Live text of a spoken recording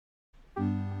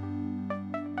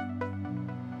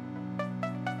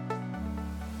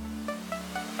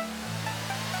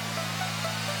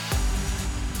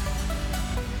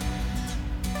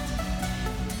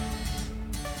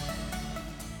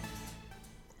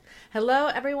Hello,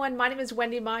 everyone. My name is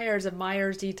Wendy Myers of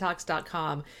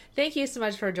MyersDetox.com. Thank you so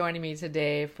much for joining me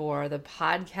today for the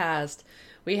podcast.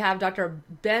 We have Dr.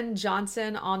 Ben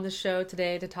Johnson on the show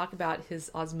today to talk about his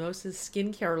Osmosis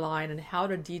skincare line and how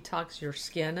to detox your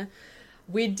skin.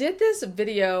 We did this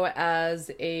video as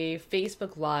a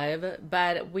Facebook Live,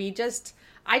 but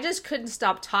I just couldn't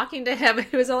stop talking to him.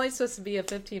 It was only supposed to be a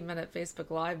 15-minute Facebook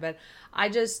Live, but I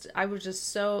was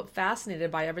just so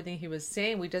fascinated by everything he was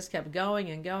saying. We just kept going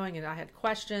and going, and I had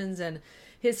questions, and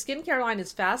his skincare line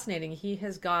is fascinating. He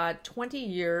has got 20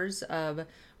 years of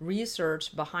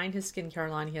research behind his skincare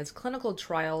line. He has clinical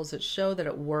trials that show that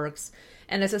it works.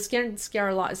 And it's a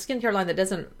skincare line that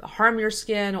doesn't harm your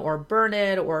skin or burn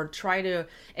it or try to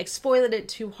exfoliate it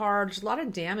too hard. There's a lot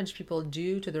of damage people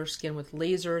do to their skin with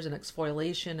lasers and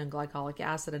exfoliation and glycolic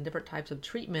acid and different types of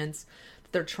treatments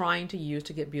they're trying to use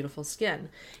to get beautiful skin.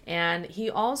 And he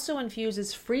also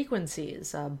infuses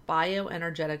frequencies,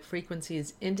 bioenergetic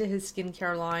frequencies into his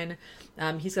skincare line.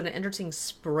 He's got an interesting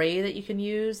spray that you can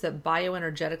use that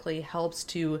bioenergetically helps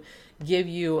to give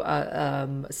you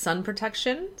sun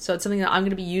protection. So it's something that I'm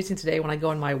going to be using today when I go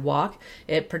on my walk.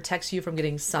 It protects you from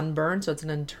getting sunburn. So it's an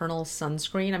internal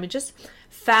sunscreen. I mean, just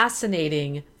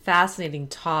fascinating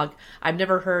talk. I've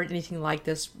never heard anything like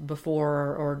this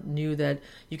before or knew that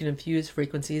you can infuse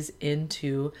frequencies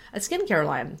into a skincare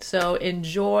line. So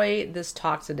enjoy this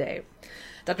talk today.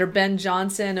 Dr. Ben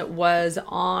Johnson was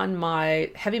on my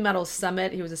Heavy Metal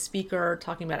Summit. He was a speaker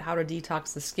talking about how to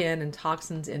detox the skin and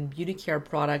toxins in beauty care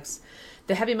products.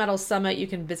 The Heavy Metal Summit, you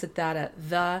can visit that at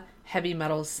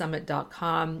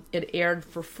theheavymetalsummit.com. It aired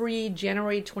for free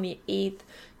January 28th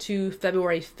to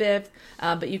February 5th,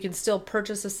 but you can still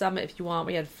purchase the summit if you want.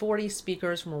 We had 40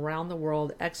 speakers from around the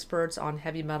world, experts on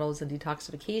heavy metals and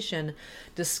detoxification,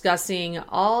 discussing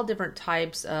all different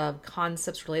types of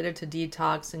concepts related to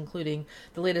detox, including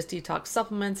the latest detox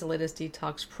supplements, the latest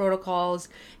detox protocols,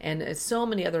 and so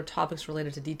many other topics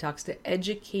related to detox to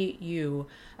educate you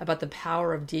about the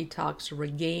power of detox to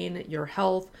regain your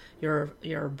health, your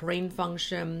brain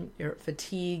function, your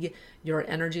fatigue, your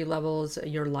energy levels,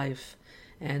 your life.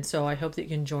 And so I hope that you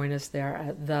can join us there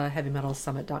at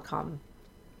theheavymetalsummit.com.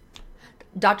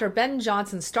 Dr. Ben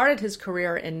Johnson started his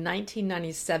career in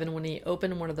 1997 when he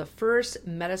opened one of the first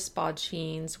med spa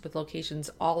chains with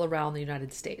locations all around the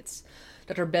United States.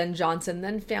 Dr. Ben Johnson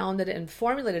then founded and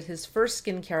formulated his first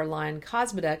skincare line,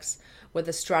 Cosmedex, with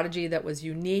a strategy that was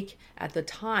unique at the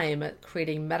time,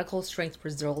 creating medical strength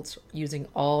results using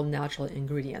all natural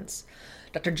ingredients.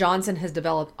 Dr. Johnson has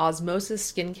developed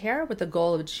Osmosis Skincare with the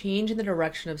goal of changing the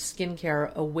direction of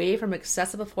skincare away from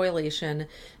excessive exfoliation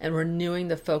and renewing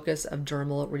the focus of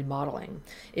dermal remodeling.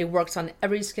 It works on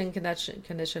every skin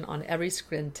condition on every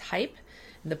skin type.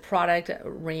 The product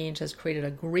range has created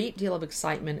a great deal of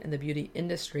excitement in the beauty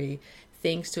industry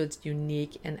thanks to its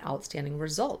unique and outstanding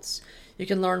results. You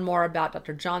can learn more about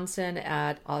Dr. Johnson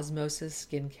at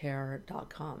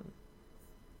osmosisskincare.com.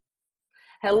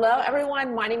 Hello,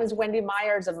 everyone. My name is Wendy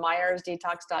Myers of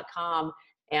MyersDetox.com.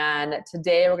 And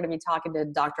today we're going to be talking to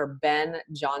Dr. Ben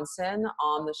Johnson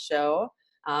on the show.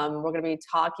 We're going to be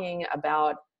talking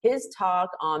about his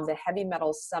talk on the Heavy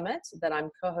Metal Summit that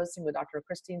I'm co-hosting with Dr.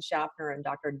 Christine Schaffner and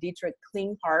Dr. Dietrich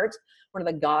Klinghardt, one of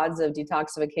the gods of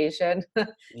detoxification.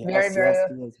 Very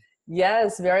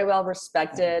well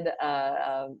respected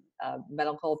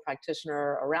medical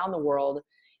practitioner around the world.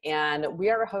 And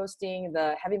we are hosting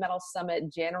the Heavy Metal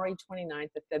Summit January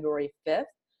 29th to February 5th.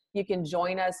 You can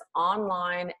join us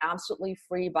online absolutely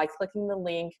free by clicking the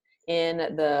link in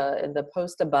the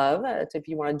post above if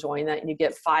you want to join that. And you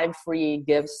get 5 free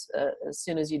gifts as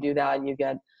soon as you do that. You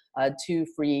get 2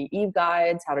 free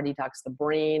e-guides, how to detox the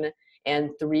brain, and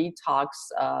 3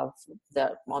 talks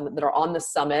that are on the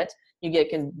summit. You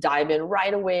can dive in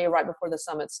right away, right before the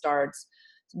summit starts.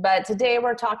 But today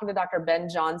we're talking to Dr. Ben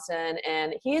Johnson,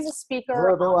 and he's a speaker.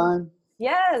 Hello, everyone.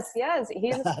 Yes.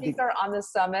 He's a speaker on the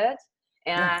summit.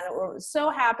 And we're so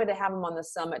happy to have him on the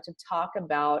summit to talk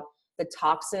about the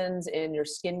toxins in your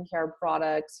skincare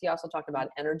products. He also talked about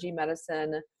energy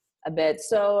medicine a bit.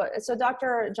 So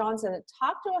Dr. Johnson,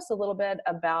 talk to us a little bit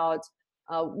about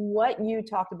what you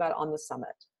talked about on the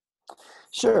summit.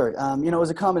 Sure. It was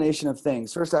a combination of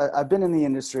things. First, I've been in the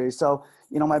industry. So,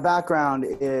 my background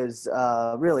is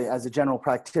really as a general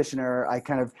practitioner. I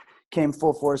kind of came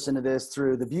full force into this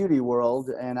through the beauty world,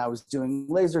 and I was doing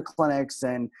laser clinics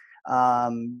and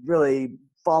really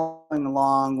following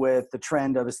along with the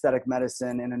trend of aesthetic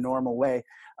medicine in a normal way.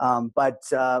 But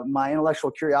my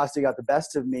intellectual curiosity got the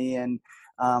best of me, and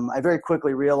I very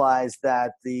quickly realized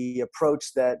that the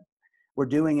approach that we're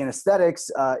doing in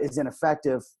aesthetics is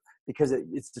ineffective because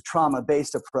it's a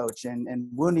trauma-based approach, and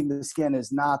wounding the skin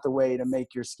is not the way to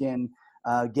make your skin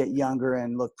get younger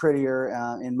and look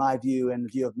prettier, in my view and the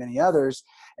view of many others.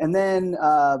 And then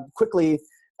quickly,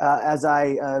 as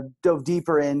I dove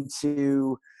deeper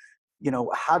into,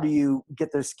 how do you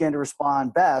get the skin to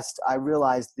respond best, I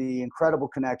realized the incredible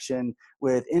connection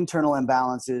with internal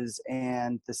imbalances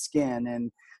and the skin.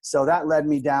 And so that led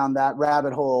me down that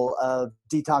rabbit hole of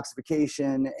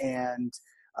detoxification and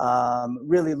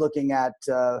really looking at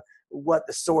what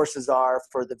the sources are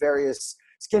for the various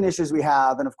skin issues we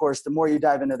have. And of course, the more you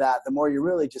dive into that, the more you're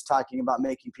really just talking about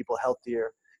making people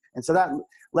healthier. And so that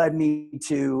led me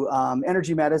to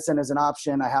energy medicine as an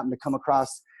option. I happened to come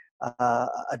across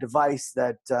a device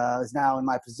that is now in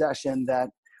my possession that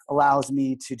allows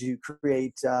me to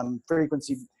create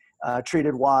frequency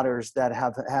treated waters that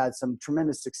have had some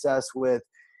tremendous success with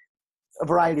a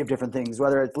variety of different things,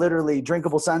 whether it's literally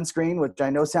drinkable sunscreen, which I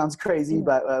know sounds crazy,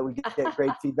 but we get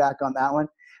great feedback on that one.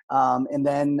 And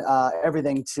then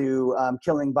everything to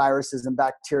killing viruses and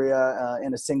bacteria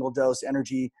in a single dose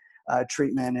energy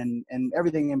treatment, and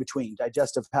everything in between,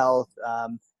 digestive health,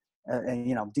 and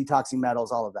detoxing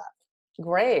metals, all of that.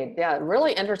 Great. Yeah,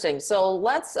 really interesting. So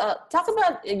let's talk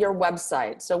about your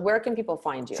website. So where can people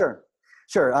find you? Sure.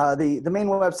 The main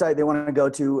website they want to go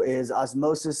to is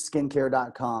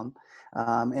osmosisskincare.com.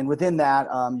 And within that,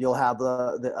 you'll have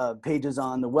the pages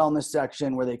on the wellness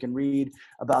section where they can read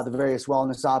about the various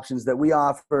wellness options that we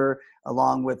offer,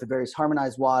 along with the various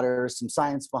harmonized waters, some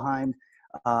science behind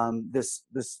this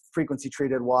frequency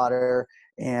treated water.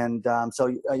 And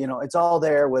so it's all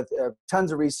there with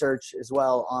tons of research as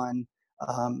well on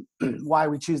why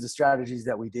we choose the strategies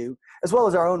that we do, as well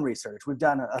as our own research. We've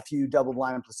done a few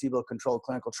double-blind placebo-controlled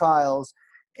clinical trials,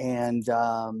 and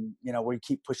we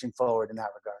keep pushing forward in that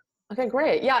regard. Okay,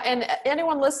 great. Yeah, and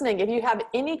anyone listening, if you have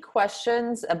any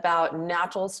questions about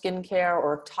natural skincare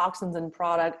or toxins in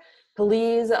product,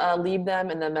 please leave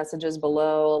them in the messages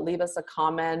below. Leave us a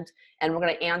comment, and we're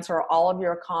going to answer all of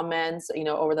your comments,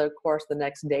 over the course of the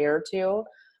next day or two.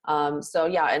 So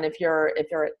yeah, and if you're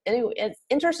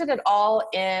interested at all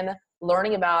in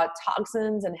learning about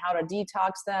toxins and how to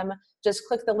detox them, just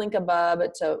click the link above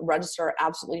to register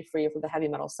absolutely free for the Heavy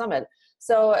Metal Summit.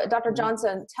 So Dr.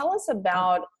 Johnson, tell us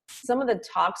about some of the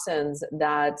toxins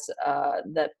that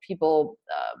people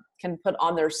can put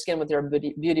on their skin with their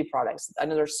beauty products. I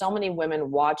know there's so many women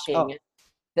watching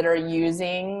that are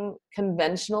using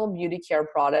conventional beauty care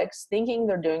products, thinking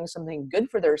they're doing something good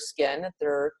for their skin, that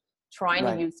they're trying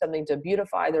to use something to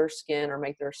beautify their skin or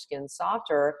make their skin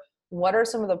softer. What are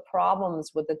some of the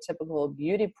problems with the typical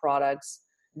beauty products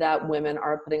that women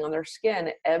are putting on their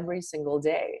skin every single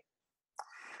day?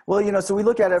 Well, so we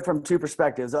look at it from two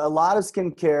perspectives. A lot of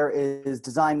skincare is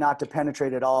designed not to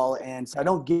penetrate at all. And so I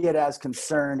don't get as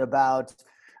concerned about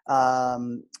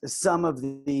some of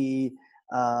the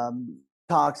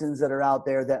toxins that are out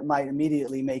there that might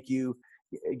immediately make you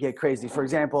get crazy. For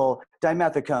example,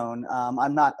 dimethicone.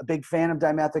 I'm not a big fan of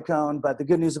dimethicone, but the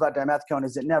good news about dimethicone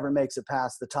is it never makes it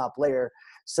past the top layer.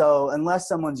 So unless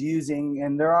someone's using,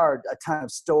 and there are a ton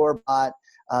of store-bought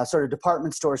sort of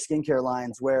department store skincare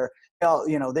lines where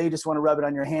they just want to rub it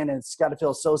on your hand and it's got to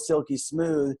feel so silky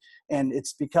smooth, and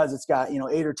it's because it's got 8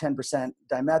 or 10%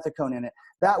 dimethicone in it.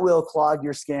 That will clog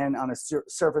your skin on a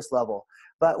surface level.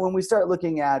 But when we start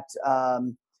looking at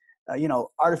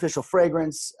artificial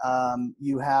fragrance,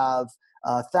 you have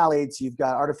phthalates, you've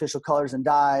got artificial colors and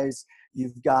dyes,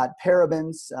 you've got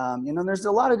parabens. There's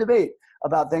a lot of debate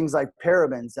about things like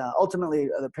parabens. Ultimately,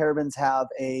 the parabens have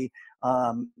a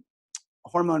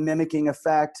hormone mimicking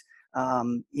effect,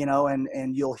 and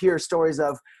you'll hear stories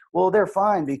of, well, they're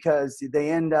fine because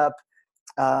they end up,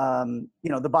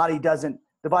 the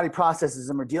body processes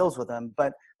them or deals with them.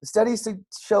 But the studies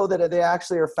show that they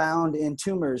actually are found in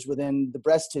tumors within the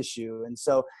breast tissue. And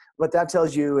so what that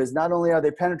tells you is not only are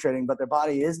they penetrating, but their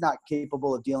body is not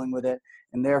capable of dealing with it.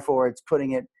 And therefore it's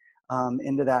putting it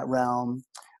into that realm.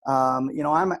 I'm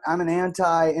an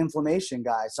anti-inflammation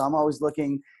guy. So I'm always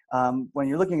looking, when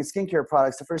you're looking at skincare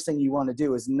products, the first thing you want to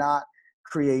do is not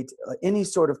create any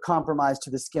sort of compromise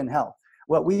to the skin health.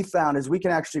 What we found is we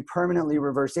can actually permanently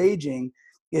reverse aging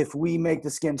if we make the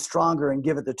skin stronger and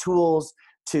give it the tools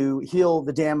to heal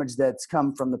the damage that's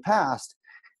come from the past.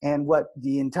 And what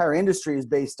the entire industry is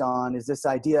based on is this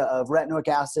idea of retinoic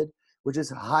acid, which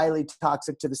is highly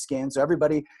toxic to the skin. So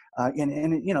everybody,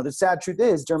 the sad truth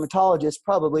is dermatologists,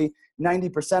 probably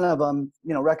 90% of them,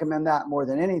 recommend that more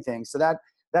than anything. So that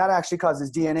actually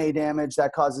causes DNA damage.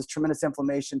 That causes tremendous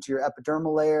inflammation to your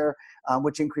epidermal layer,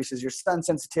 which increases your sun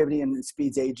sensitivity and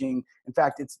speeds aging. In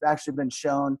fact, it's actually been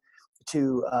shown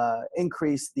to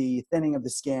increase the thinning of the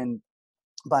skin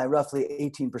by roughly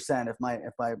 18%,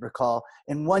 if I recall.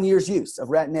 In 1 year's use of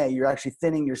Retin-A, you're actually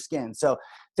thinning your skin. So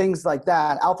things like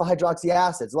that, alpha hydroxy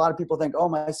acids. A lot of people think, oh,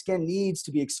 my skin needs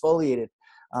to be exfoliated.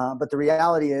 But the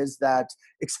reality is that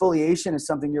exfoliation is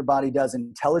something your body does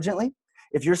intelligently.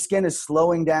 If your skin is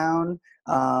slowing down,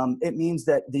 it means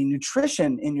that the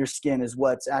nutrition in your skin is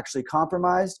what's actually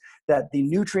compromised, that the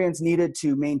nutrients needed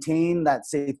to maintain that,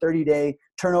 say, 30-day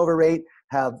turnover rate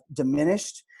have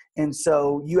diminished. And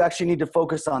so you actually need to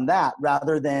focus on that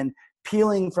rather than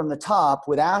peeling from the top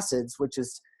with acids, which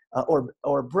is,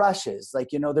 or brushes. Like,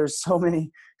 there's so many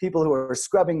people who are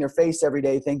scrubbing their face every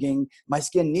day thinking my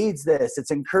skin needs this.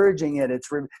 It's encouraging it.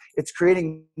 It's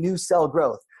creating new cell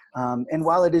growth. And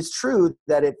while it is true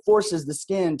that it forces the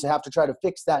skin to have to try to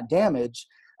fix that damage,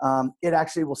 it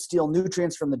actually will steal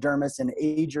nutrients from the dermis and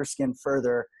age your skin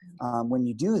further when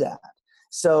you do that.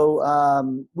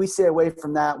 So we stay away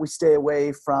from that. We stay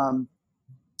away from,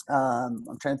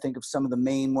 I'm trying to think of some of the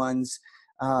main ones.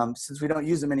 Since we don't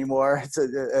use them anymore,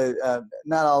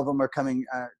 not all of them are coming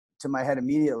to my head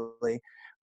immediately.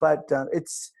 But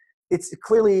it's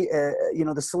clearly,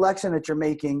 the selection that you're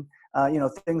making,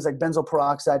 things like benzoyl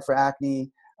peroxide for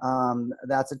acne,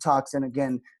 that's a toxin,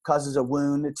 again, causes a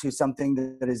wound to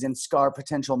something that is in scar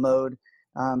potential mode.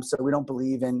 So we don't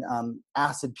believe in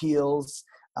acid peels.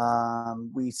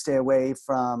 We stay away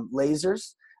from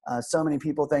lasers. So many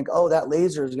people think, oh, that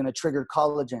laser is going to trigger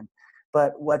collagen.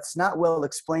 But what's not well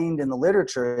explained in the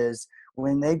literature is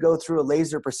when they go through a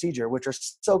laser procedure, which are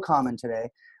so common today,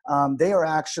 they are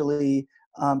actually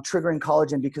triggering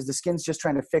collagen because the skin's just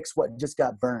trying to fix what just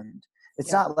got burned.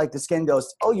 It's not like the skin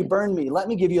goes, oh, you burned me, let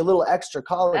me give you a little extra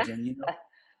collagen.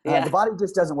 The body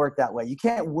just doesn't work that way. You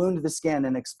can't wound the skin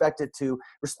and expect it to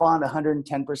respond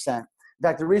 110%. In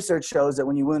fact, the research shows that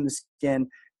when you wound the skin,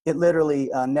 it literally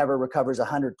never recovers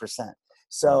 100%.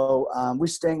 So we're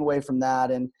staying away from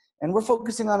that. And we're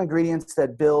focusing on ingredients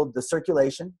that build the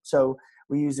circulation. So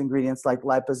we use ingredients like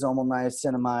liposomal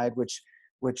niacinamide,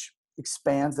 which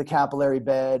expands the capillary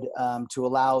bed to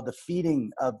allow the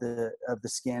feeding of the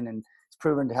skin, and it's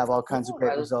proven to have all kinds of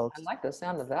great results. I like the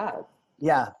sound of that.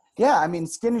 Yeah. I mean,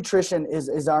 skin nutrition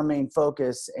is our main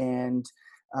focus, and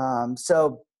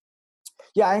so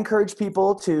I encourage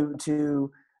people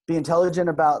to be intelligent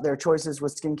about their choices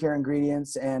with skincare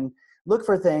ingredients and look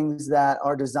for things that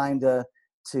are designed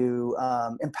to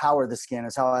empower the skin,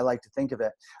 is how I like to think of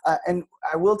it. And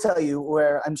I will tell you,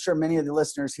 where I'm sure many of the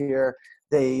listeners here,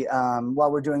 they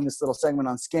while we're doing this little segment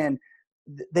on skin,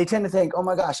 they tend to think, oh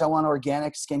my gosh, I want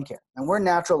organic skincare. And we're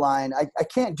Natural Line. I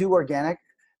can't do organic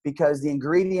because the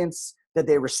ingredients that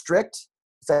they restrict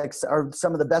are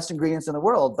some of the best ingredients in the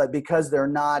world, but because they're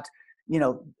not,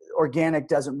 organic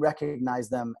doesn't recognize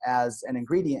them as an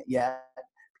ingredient yet,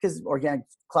 because organic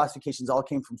classifications all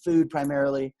came from food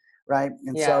primarily, right?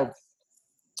 And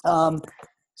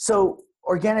so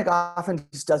organic often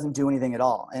just doesn't do anything at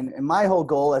all. And my whole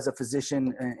goal as a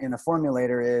physician and a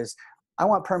formulator is I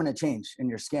want permanent change in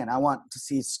your skin. I want to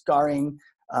see scarring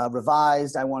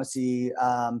revised. I want to see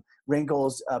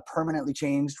wrinkles permanently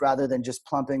changed rather than just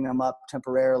plumping them up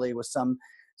temporarily with some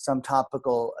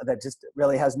topical that just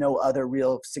really has no other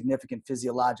real significant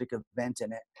physiologic event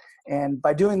in it. And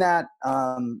by doing that,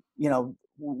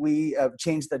 we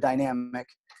change the dynamic.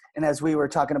 And as we were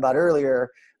talking about earlier,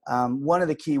 one of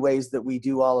the key ways that we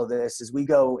do all of this is we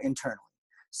go internally.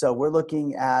 So we're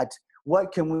looking at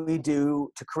what can we do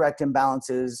to correct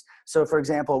imbalances. So for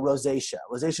example, rosacea.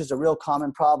 Rosacea is a real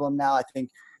common problem now. I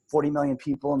think 40 million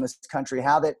people in this country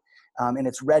have it, and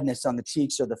it's redness on the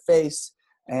cheeks or the face.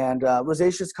 And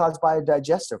rosacea is caused by a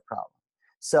digestive problem.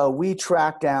 So we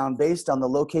track down, based on the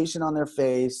location on their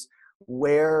face,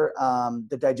 where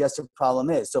the digestive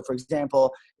problem is. So for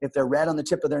example, if they're red on the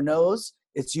tip of their nose,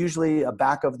 it's usually a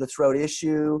back of the throat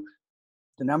issue.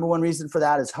 The number one reason for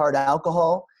that is hard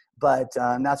alcohol, but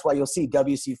that's why you'll see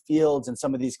W.C. Fields and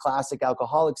some of these classic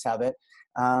alcoholics have it.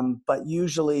 But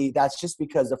usually that's just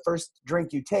because the first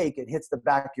drink you take, it hits the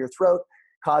back of your throat,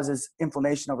 causes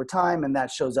inflammation over time, and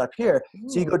that shows up here.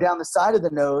 So you go down the side of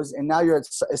the nose, and now you're at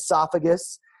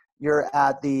esophagus, you're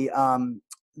at the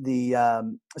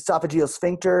esophageal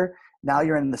sphincter, now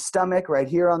you're in the stomach right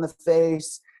here on the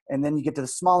face, and then you get to the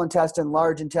small intestine,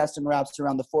 large intestine wraps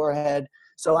around the forehead.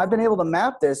 So I've been able to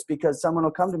map this because someone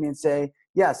will come to me and say,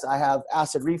 yes, I have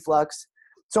acid reflux.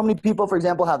 So many people, for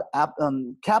example, have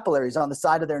capillaries on the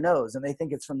side of their nose, and they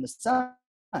think it's from the sun.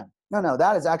 No,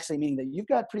 that is actually meaning that you've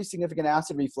got pretty significant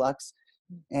acid reflux,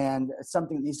 and it's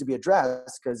something that needs to be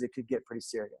addressed because it could get pretty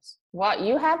serious. Wow,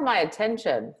 you have my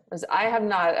attention, because I have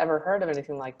not ever heard of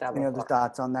anything like that before. Any other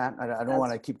thoughts on that? I don't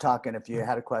want to keep talking if you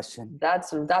had a question.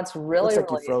 That's really, Looks like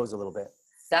really, you froze a little bit.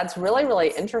 That's really, really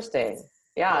interesting.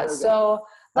 Yeah. So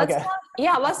let's Okay. talk,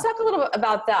 yeah, let's talk a little bit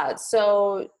about that.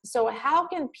 So how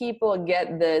can people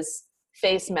get this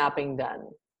face mapping done?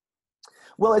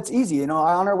 Well, it's easy. You know,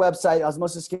 on our website,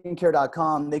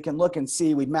 osmosisskincare.com, they can look and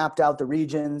see we've mapped out the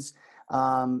regions.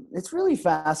 It's really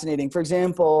fascinating. For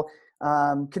example,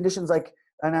 conditions like,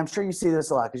 and I'm sure you see this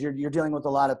a lot because you're dealing with a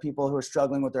lot of people who are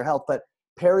struggling with their health, but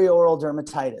perioral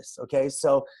dermatitis. Okay.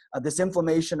 So this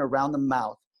inflammation around the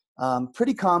mouth,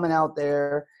 pretty common out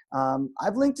there.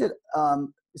 I've linked it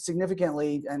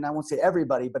significantly, and I won't say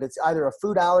everybody, but it's either a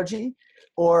food allergy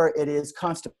or it is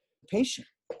constipation.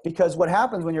 Because what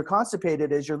happens when you're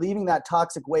constipated is you're leaving that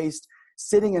toxic waste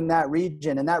sitting in that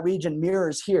region, and that region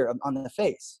mirrors here on the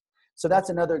face. So that's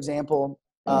another example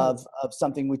of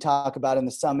something we talk about in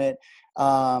the summit.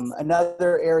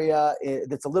 Another area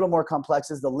that's a little more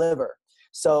complex is the liver.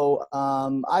 So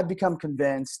I've become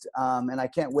convinced, and I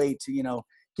can't wait to,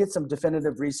 get some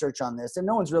definitive research on this. And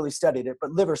no one's really studied it,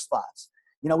 but liver spots.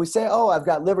 We say, oh, I've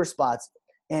got liver spots.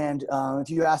 And if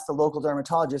you ask the local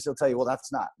dermatologist, he'll tell you, well,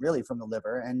 that's not really from the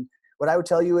liver. And what I would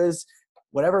tell you is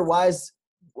whatever wise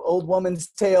old woman's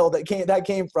tale that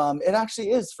came from, it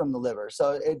actually is from the liver.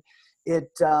 So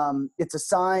it's a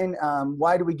sign.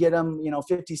 Why do we get them,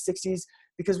 50s, 60s?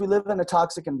 Because we live in a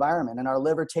toxic environment and our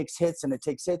liver takes hits and it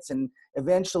takes hits. And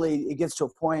eventually it gets to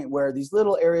a point where these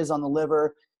little areas on the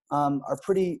liver are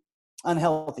pretty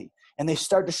unhealthy. And they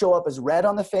start to show up as red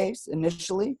on the face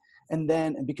initially. And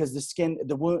then because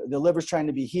the liver's trying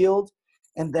to be healed,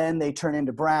 and then they turn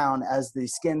into brown as the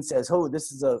skin says, oh,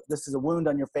 this is a wound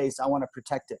on your face. I want to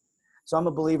protect it. So I'm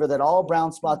a believer that all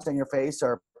brown spots on your face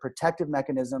are a protective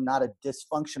mechanism, not a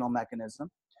dysfunctional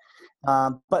mechanism.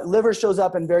 But liver shows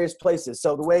up in various places.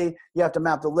 So the way you have to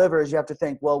map the liver is you have to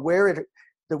think, well,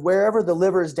 wherever the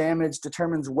liver is damaged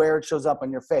determines where it shows up on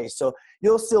your face. So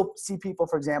you'll still see people,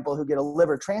 for example, who get a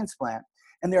liver transplant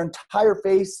and their entire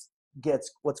face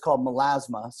gets what's called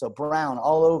melasma, so brown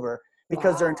all over,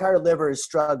 because their entire liver is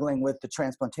struggling with the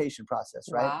transplantation process,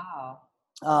 right?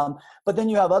 Wow. But then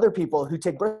you have other people who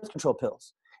take birth control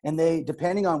pills, and they,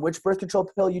 depending on which birth control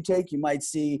pill you take, you might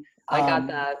see. I got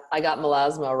that. I got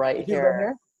melasma right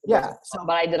here. Yeah. So,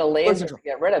 but I did a laser to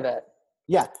get rid of it.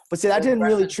 Yeah, but see, that didn't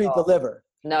really treat the liver.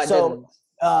 No, it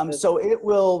didn't. So it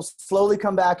will slowly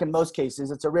come back in most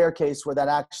cases. It's a rare case where that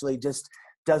actually just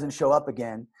doesn't show up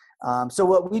again. So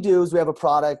what we do is we have a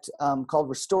product called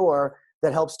Restore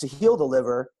that helps to heal the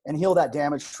liver and heal that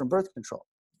damage from birth control.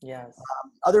 Yes.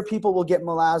 Other people will get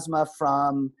melasma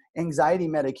from anxiety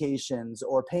medications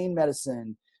or pain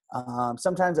medicine.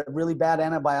 Sometimes a really bad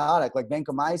antibiotic like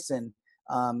vancomycin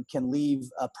can leave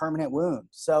a permanent wound.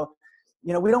 So,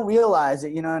 we don't realize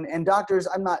it, and doctors,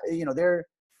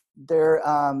 they're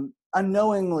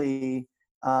unknowingly,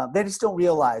 they just don't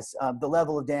realize the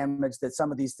level of damage that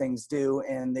some of these things do.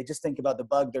 And they just think about the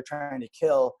bug they're trying to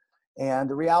kill. And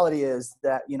the reality is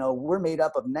that, we're made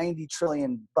up of 90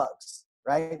 trillion bugs,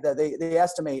 right? That they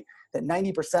estimate that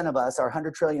 90% of us, our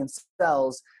 100 trillion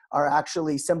cells, are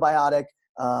actually symbiotic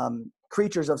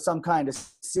creatures of some kind,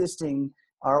 assisting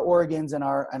our organs and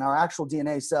our actual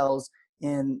DNA cells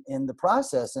in the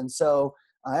process. And so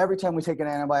every time we take an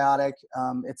antibiotic,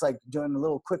 it's like doing a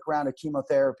little quick round of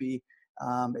chemotherapy.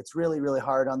 It's really, really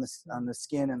hard on the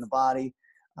skin and the body.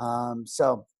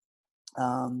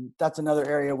 That's another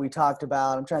area we talked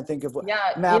about. I'm trying to think of what.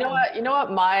 Yeah, you know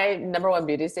what my number one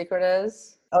beauty secret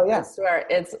is? Oh yeah, I swear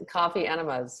it's coffee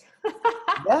enemas.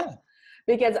 Yeah.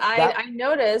 Because I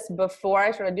noticed before I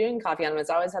started doing coffee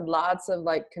enemas, I always had lots of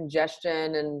like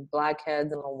congestion and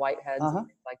blackheads and little whiteheads and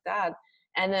things like that.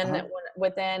 And then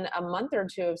within a month or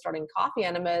two of starting coffee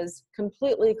enemas,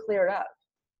 completely cleared up.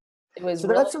 It was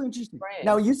really that's so interesting. Strange.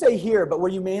 Now you say here, but were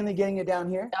you mainly getting it down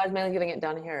here? I was mainly getting it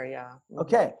down here, yeah.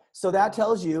 Okay, so that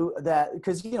tells you that,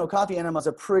 because coffee enema is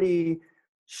a pretty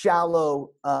shallow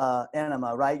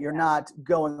enema, right? You're not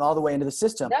going all the way into the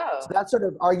system. No. So that sort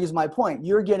of argues my point.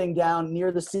 You're getting down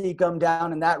near the cecum,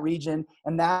 down in that region,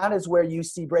 and that is where you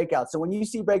see breakouts. So when you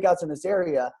see breakouts in this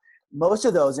area, most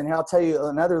of those, and here I'll tell you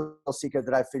another little secret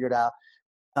that I figured out,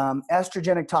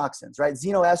 estrogenic toxins, right?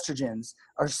 Xenoestrogens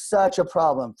are such a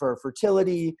problem for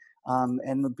fertility,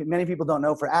 and many people don't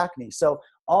know, for acne. So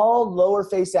all lower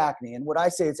face acne, and what I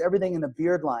say, it's everything in the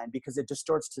beard line because it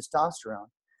distorts testosterone.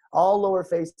 All lower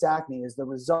face acne is the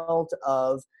result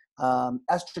of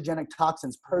estrogenic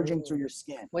toxins purging through your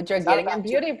skin. Which you're getting in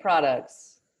beauty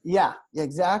products. Yeah,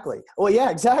 exactly. Well, yeah,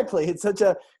 exactly. It's such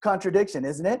a contradiction,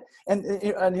 isn't it? And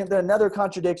another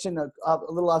contradiction, a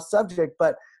little off subject,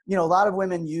 but a lot of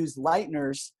women use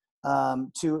lighteners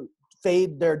to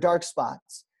fade their dark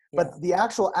spots. But the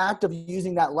actual act of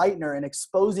using that lightener and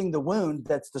exposing the wound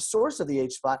that's the source of the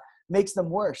age spot makes them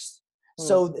worse.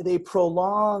 So they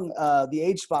prolong the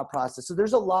age spot process. So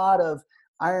there's a lot of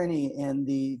irony in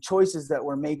the choices that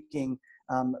we're making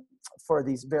for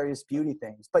these various beauty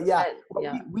things. But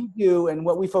we do, and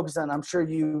what we focus on, I'm sure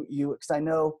you, because I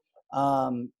know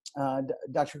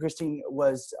Dr. Christine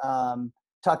was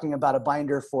talking about a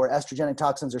binder for estrogenic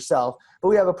toxins herself, but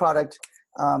we have a product,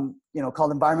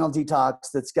 called Environmental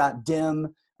Detox that's got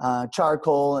DIM,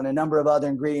 charcoal, and a number of other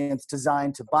ingredients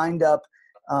designed to bind up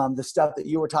the stuff that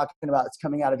you were talking about that's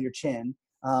coming out of your chin.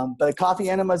 But a coffee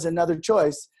enema is another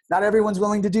choice. Not everyone's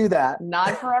willing to do that.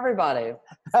 Not for everybody.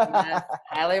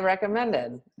 Highly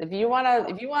recommended. If you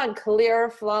want clear,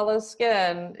 flawless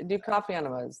skin, do coffee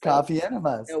enemas. Coffee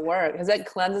enemas. It'll work because it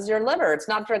cleanses your liver. It's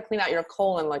not to clean out your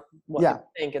colon like what you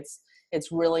think. It's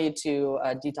really to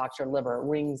detox your liver. It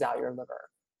wrings out your liver.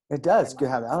 It does. Good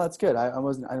habit. Oh, that's good. I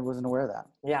wasn't aware of that.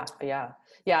 Yeah.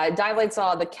 It dilates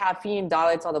the caffeine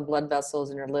dilates all the blood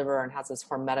vessels in your liver and has this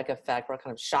hormetic effect where it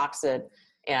kind of shocks it.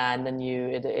 And then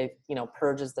it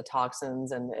purges the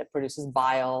toxins and it produces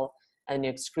bile, and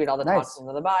you excrete all the toxins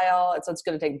of the bile. So it's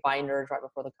going to take binders right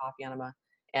before the coffee enema.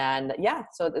 And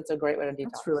so it's a great way to detox.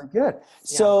 That's really good.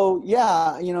 So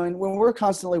and when we're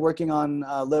constantly working on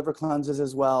liver cleanses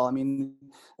as well, I mean,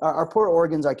 our poor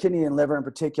organs, our kidney and liver in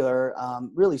particular,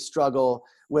 really struggle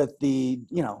with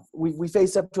we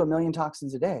face up to 1 million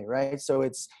toxins a day, right? So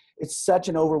it's such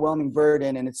an overwhelming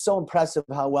burden, and it's so impressive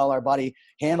how well our body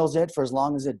handles it for as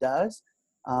long as it does.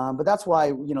 But that's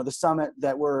why, the summit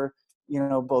that we're,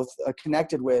 both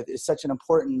connected with is such an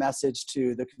important message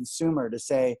to the consumer to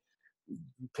say,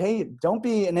 don't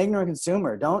be an ignorant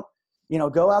consumer. Don't,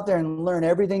 go out there and learn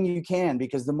everything you can,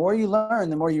 because the more you learn,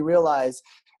 the more you realize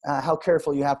how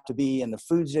careful you have to be in the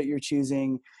foods that you're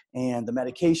choosing and the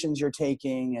medications you're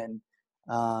taking. And,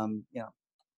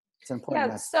 it's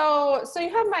important. Yeah. So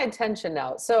you have my attention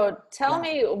now. So tell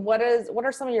me what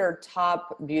are some of your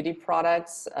top beauty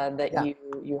products that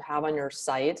you have on your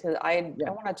site? I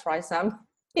want to try some.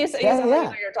 You know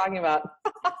what you're talking about.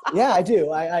 Yeah, I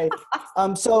do.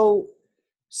 So,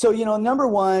 number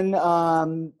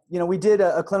one, we did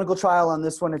a clinical trial on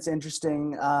this one. It's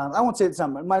interesting. I won't say it's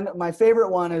some. My favorite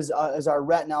one is our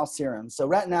retinol serum. So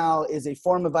retinol is a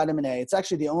form of vitamin A. It's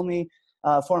actually the only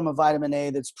form of vitamin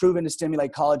A that's proven to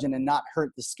stimulate collagen and not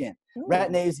hurt the skin.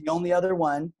 Retin A is the only other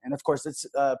one. And of course it's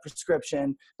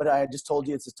prescription, but I just told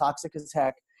you it's as toxic as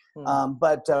heck.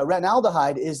 But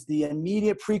retinaldehyde is the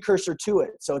immediate precursor to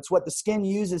it. So it's what the skin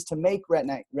uses to make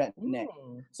retin A.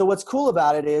 So what's cool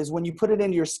about it is when you put it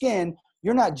into your skin,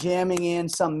 you're not jamming in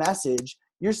some message.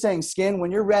 You're saying, skin, when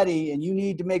you're ready and you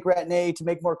need to make retin A to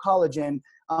make more collagen,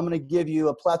 I'm going to give you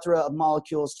a plethora of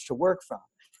molecules to work from.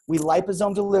 We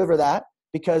liposome deliver that,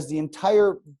 because the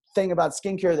entire thing about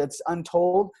skincare that's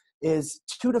untold is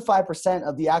 2 to 5%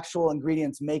 of the actual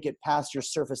ingredients make it past your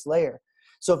surface layer.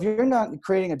 So if you're not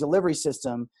creating a delivery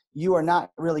system, you are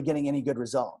not really getting any good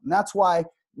result. And that's why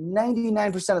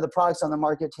 99% of the products on the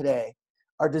market today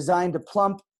are designed to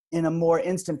plump in a more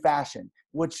instant fashion,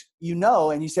 which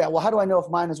and you say, well, how do I know if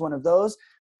mine is one of those?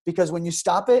 Because when you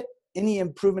stop it, any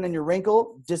improvement in your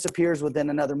wrinkle disappears within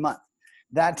another month.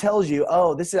 That tells you,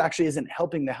 this actually isn't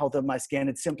helping the health of my skin.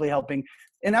 It's simply helping.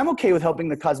 And I'm okay with helping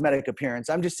the cosmetic appearance.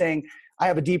 I'm just saying I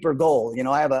have a deeper goal.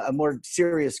 I have a more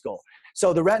serious goal.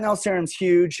 So the retinol serum's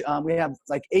huge. We have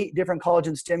like 8 different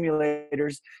collagen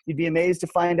stimulators. You'd be amazed to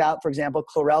find out, for example,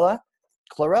 chlorella.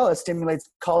 Chlorella stimulates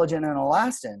collagen and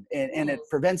elastin, and it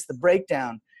prevents the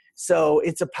breakdown. So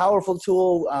it's a powerful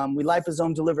tool. We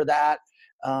liposome deliver that.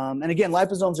 And again,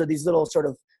 liposomes are these little sort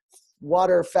of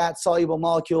water, fat, soluble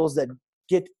molecules that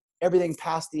get everything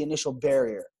past the initial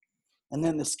barrier. And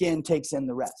then the skin takes in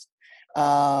the rest.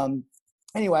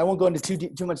 Anyway, I won't go into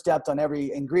too much depth on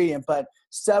every ingredient, but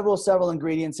several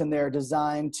ingredients in there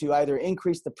designed to either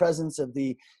increase the presence of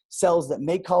the cells that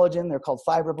make collagen, they're called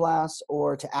fibroblasts,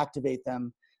 or to activate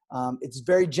them. It's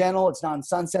very gentle. It's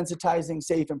non-sun sensitizing,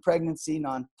 safe in pregnancy,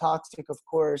 non-toxic, of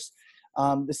course.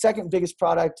 The second biggest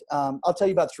product, I'll tell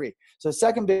you about 3. So the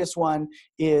second biggest one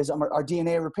is our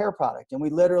DNA repair product. And we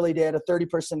literally did a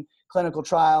 30-person clinical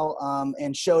trial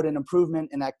and showed an improvement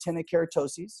in actinic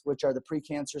keratoses, which are the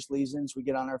precancerous lesions we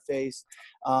get on our face.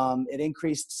 It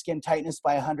increased skin tightness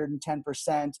by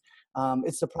 110%.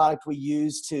 It's the product we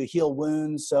use to heal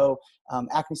wounds. So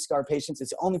acne scar patients,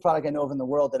 it's the only product I know of in the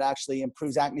world that actually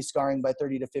improves acne scarring by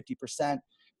 30 to 50%.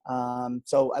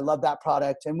 So I love that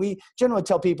product. And we generally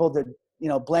tell people to,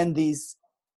 blend these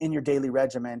in your daily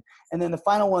regimen. And then the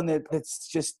final one that's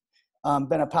just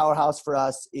been a powerhouse for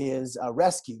us is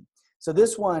Rescue. So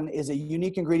this one is a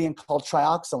unique ingredient called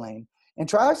trioxylane. And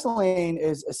trioxylane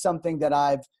is something that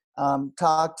I've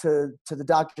talked to the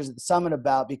doctors at the summit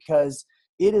about, because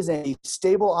it is a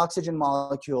stable oxygen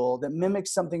molecule that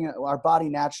mimics something that our body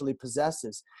naturally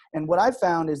possesses. And what I've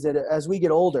found is that as we get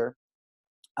older,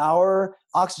 our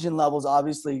oxygen levels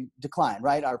obviously decline,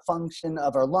 right? Our function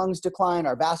of our lungs decline,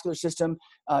 our vascular system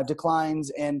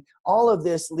declines, and all of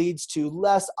this leads to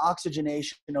less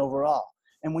oxygenation overall.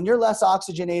 And when you're less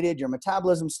oxygenated, your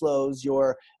metabolism slows,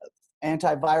 your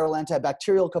antiviral,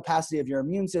 antibacterial capacity of your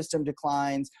immune system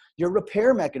declines, your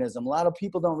repair mechanism. A lot of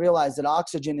people don't realize that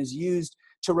oxygen is used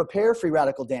to repair free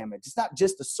radical damage. It's not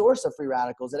just the source of free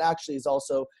radicals, it actually is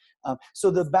also,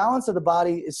 so the balance of the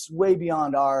body is way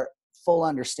beyond our full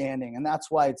understanding. And that's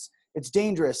why it's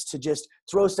dangerous to just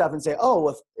throw stuff and say,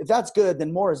 oh, if that's good,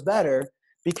 then more is better,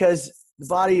 because the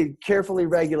body carefully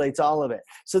regulates all of it.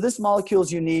 So this molecule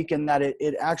is unique in that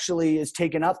it actually is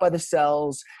taken up by the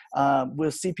cells.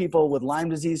 We'll see people with Lyme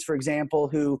disease, for example,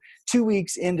 who 2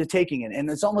 weeks into taking it, and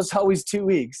it's almost always 2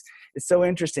 weeks. It's so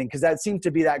interesting because that seems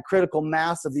to be that critical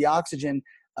mass of the oxygen,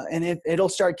 and it'll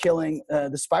start killing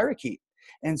the spirochete.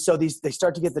 And so they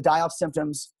start to get the die-off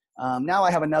symptoms. Now I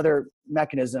have another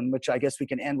mechanism, which I guess we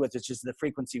can end with, it's just the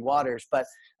frequency waters. But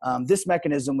this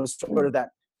mechanism was sort of that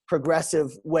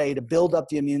progressive way to build up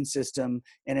the immune system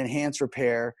and enhance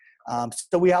repair.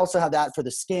 So we also have that for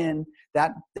the skin.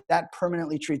 That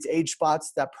permanently treats age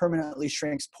spots, that permanently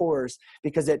shrinks pores,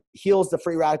 because it heals the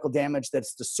free radical damage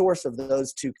that's the source of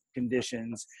those two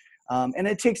conditions. And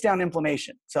it takes down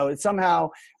inflammation. So it's somehow,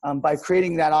 by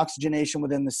creating that oxygenation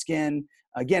within the skin,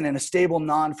 again, in a stable,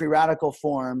 non-free radical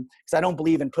form, because I don't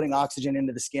believe in putting oxygen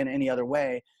into the skin any other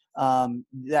way,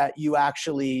 that you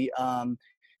actually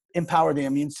empower the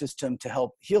immune system to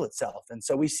help heal itself. And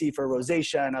so we see for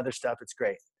rosacea and other stuff, it's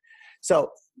great.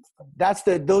 So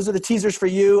those are the teasers for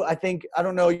you. I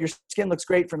don't know, your skin looks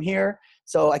great from here,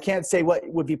 so I can't say what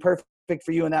would be perfect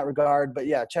for you in that regard, but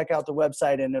yeah, check out the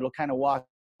website and it'll kind of walk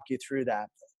you through that.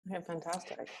 Okay,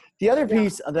 fantastic. The other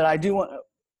piece that I do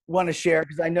want to share,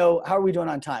 because I know, how are we doing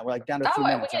on time? We're like down to a few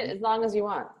minutes. As long as you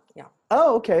want. Yeah.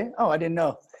 Oh, okay. Oh, I didn't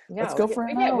know. Yeah, let's go for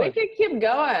an hour. We could keep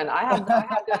going. I have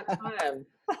that time.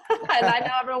 And I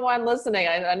know everyone listening,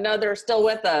 I know they're still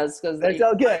with us, because that's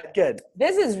all good.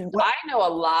 This is, I know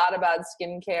a lot about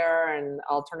skincare and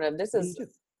alternative. This is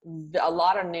a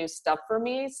lot of new stuff for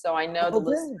me. So I know the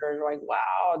listeners are like,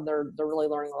 wow, they're really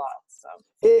learning a lot. So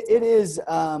it is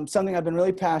something I've been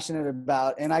really passionate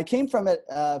about, and I came from it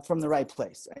from the right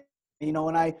place. You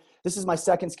know, this is my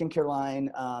second skincare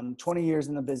line, 20 years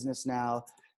in the business now.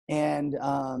 And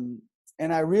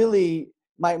I really,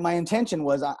 my intention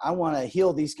was I want to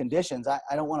heal these conditions. I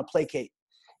don't want to placate.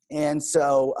 And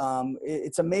so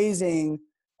it's amazing,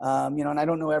 you know, and I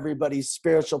don't know everybody's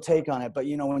spiritual take on it, but,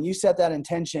 you know, when you set that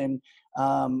intention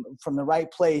from the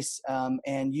right place,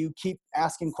 and you keep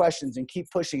asking questions and keep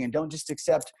pushing and don't just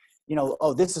accept, you know,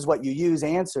 oh, this is what you use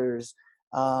answers.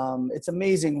 It's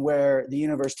amazing where the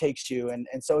universe takes you. And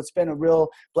so it's been a real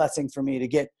blessing for me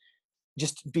to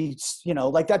be, you know,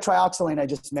 like that trioxylane I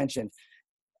just mentioned.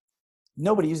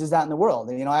 Nobody uses that in the world.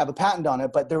 And, you know, I have a patent on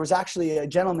it, but there was actually a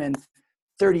gentleman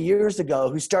 30 years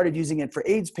ago who started using it for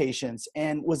AIDS patients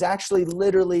and was actually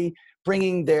literally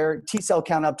bringing their T cell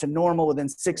count up to normal within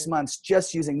 6 months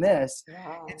just using this.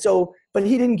 wow. And so, but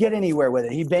he didn't get anywhere with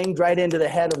it. He banged right into the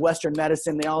head of Western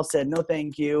medicine. They all said, no,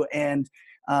 thank you. And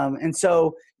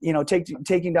so, you know,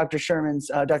 taking Dr. Herman's,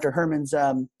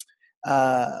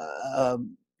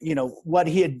 you know, what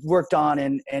he had worked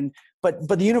on but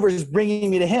the universe is bringing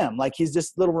me to him. Like, he's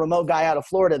this little remote guy out of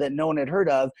Florida that no one had heard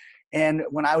of. And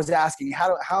when I was asking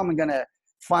how am I going to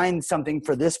find something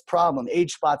for this problem,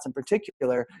 age spots in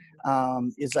particular,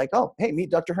 is like, oh, hey,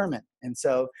 meet Dr. Herman. And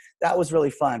so that was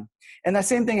really fun. And that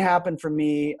same thing happened for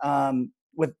me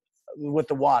with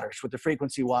the waters, with the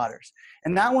frequency waters.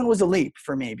 And that one was a leap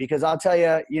for me, because I'll tell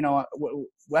you, you know,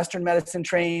 Western medicine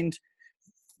trained,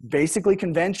 basically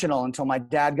conventional, until my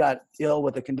dad got ill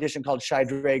with a condition called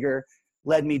Shy-Drager,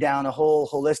 led me down a whole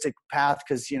holistic path,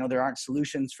 because, you know, there aren't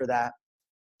solutions for that.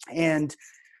 And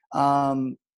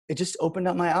it just opened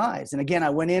up my eyes. And again,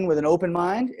 I went in with an open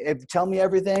mind. Tell me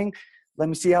everything. Let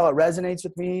me see how it resonates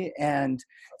with me. And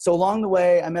so along the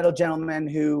way, I met a gentleman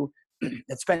who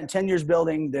had spent 10 years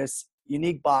building this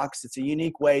unique box. It's a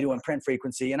unique way to imprint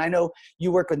frequency. And I know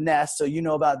you work with Nest, so you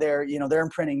know about they're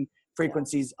imprinting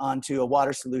frequencies onto a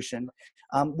water solution.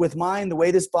 With mine, the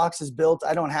way this box is built,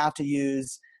 I don't have to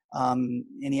use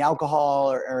any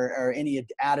alcohol or any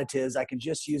additives. I can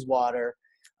just use water.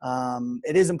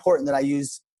 It is important that I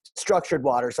use structured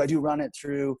water. So I do run it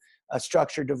through a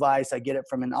structured device. I get it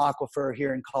from an aquifer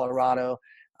here in Colorado.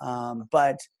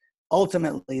 But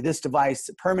ultimately this device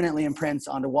permanently imprints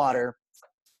onto water.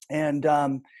 And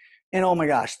oh my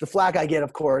gosh, the flack I get,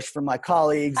 of course, from my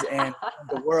colleagues and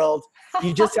the world,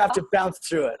 you just have to bounce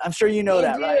through it. I'm sure you know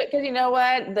that, right? Because you know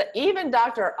what? Even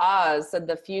Dr. Oz said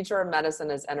the future of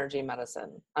medicine is energy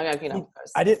medicine. I mean, you know,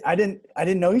 I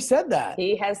didn't know he said that.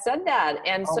 he has said that.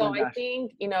 And Oh so my I gosh.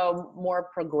 think, you know, more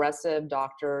progressive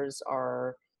doctors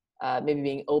are maybe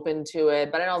being open to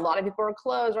it. But I know a lot of people are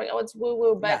closed, right? Oh, it's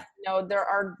woo-woo. But, Yeah. you know, there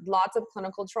are lots of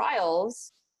clinical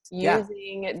trials Yeah.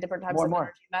 using different types More of and more.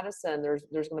 energy medicine.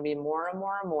 There's going to be more and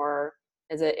more and more.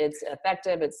 It's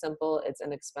effective, it's simple, it's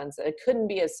inexpensive. It couldn't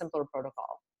be a simpler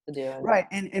protocol to do. Right.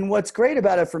 And what's great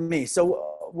about it for me,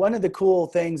 so one of the cool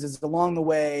things is along the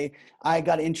way, I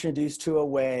got introduced to a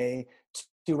way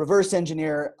to reverse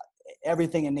engineer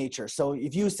everything in nature. So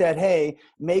if you said, hey,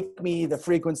 make me the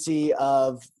frequency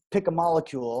of pick a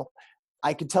molecule,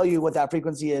 I could tell you what that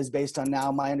frequency is based on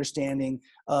now my understanding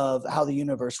of how the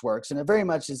universe works. And it very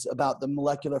much is about the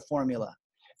molecular formula.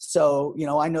 So, you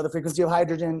know, I know the frequency of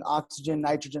hydrogen, oxygen,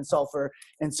 nitrogen, sulfur.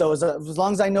 And so as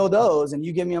long as I know those and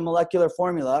you give me a molecular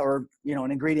formula or, you know,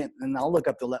 an ingredient, and I'll look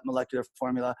up the molecular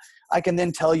formula, I can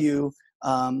then tell you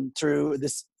through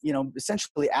this, you know,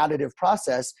 essentially additive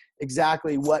process,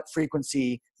 exactly what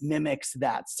frequency mimics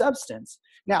that substance.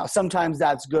 Now, sometimes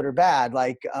that's good or bad.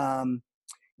 Like,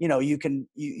 you know, you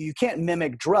can't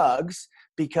mimic drugs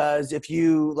because if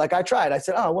you, like I tried, I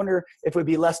said, oh, I wonder if it would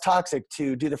be less toxic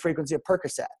to do the frequency of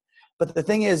Percocet. But the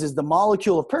thing is the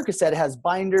molecule of Percocet has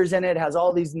binders in it, has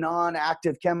all these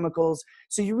non-active chemicals.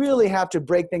 So you really have to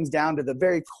break things down to the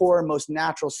very core, most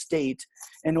natural state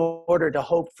in order to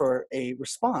hope for a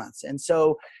response. And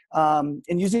so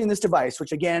in using this device,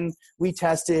 which again, we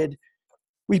tested,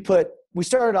 we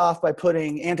started off by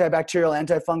putting antibacterial,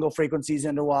 antifungal frequencies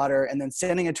into water and then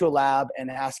sending it to a lab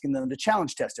and asking them to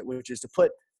challenge test it, which is to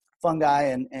put fungi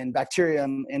and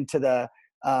bacterium into the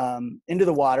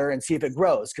water and see if it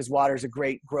grows, because water is a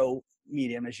great grow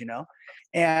medium, as you know.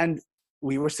 And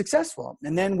we were successful.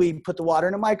 And then we put the water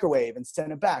in a microwave and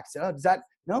sent it back. So,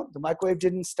 no, the microwave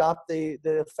didn't stop the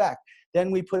effect. Then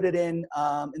we put it in,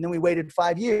 and then we waited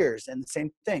 5 years, and the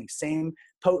same thing, same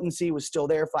potency was still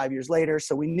there 5 years later.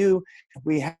 So we knew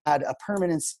we had a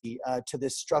permanency to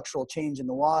this structural change in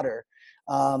the water.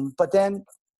 But then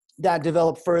that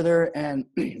developed further, and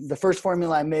the first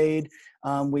formula I made,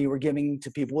 we were giving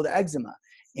to people with eczema.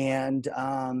 And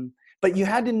but you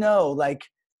had to know, like,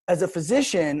 as a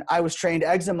physician, I was trained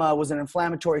eczema was an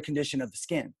inflammatory condition of the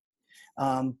skin.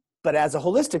 But as a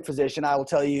holistic physician, I will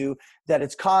tell you that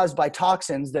it's caused by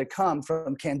toxins that come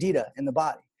from candida in the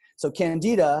body. So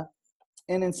candida,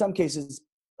 and in some cases,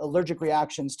 allergic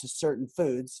reactions to certain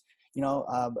foods, you know,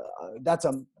 that's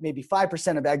maybe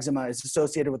 5% of eczema is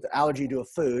associated with the allergy to a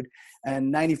food,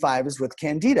 and 95 is with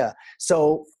candida.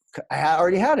 So I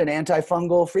already had an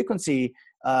antifungal frequency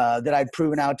that I'd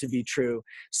proven out to be true.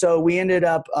 So we ended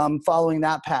up following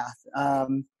that path.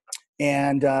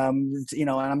 You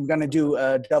know, and I'm going to do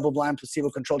a double-blind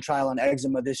placebo-controlled trial on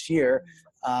eczema this year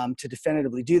to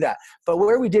definitively do that. But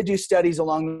where we did do studies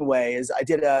along the way is I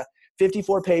did a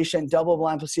 54-patient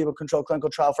double-blind placebo-controlled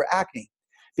clinical trial for acne,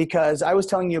 because I was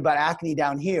telling you about acne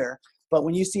down here, but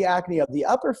when you see acne of the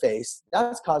upper face,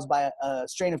 that's caused by a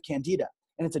strain of candida.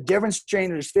 And it's a different strain.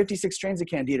 There's 56 strains of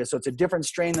candida, so it's a different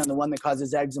strain than the one that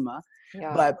causes eczema.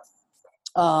 Yeah. But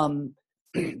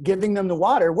giving them the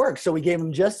water works. So we gave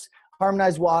them just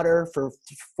harmonized water for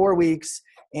 4 weeks,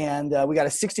 and we got a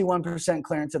 61%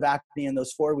 clearance of acne in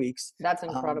those 4 weeks. That's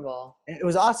incredible. It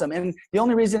was awesome. And the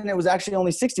only reason it was actually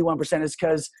only 61% is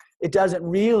because it doesn't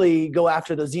really go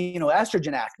after the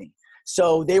xenoestrogen acne.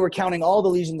 So they were counting all the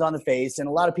lesions on the face, and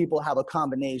a lot of people have a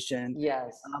combination.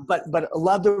 Yes. But I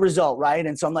love the result, right?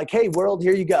 And so I'm like, hey, world,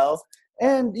 here you go.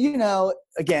 And, you know,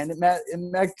 again, it met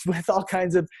with all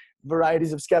kinds of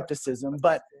varieties of skepticism,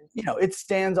 but you know, it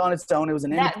stands on its own. It was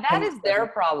that is their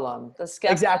problem. The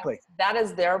skeptics, exactly. That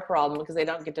is their problem, because they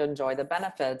don't get to enjoy the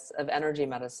benefits of energy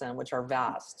medicine, which are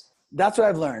vast. That's what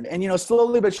I've learned. And, you know,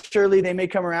 slowly but surely they may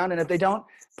come around, and if they don't,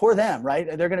 poor them, right?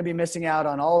 They're going to be missing out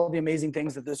on all the amazing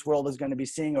things that this world is going to be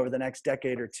seeing over the next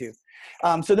decade or two.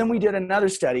 So then we did another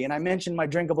study, and I mentioned my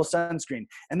drinkable sunscreen,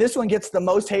 and this one gets the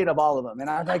most hate of all of them. And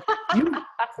I'm like,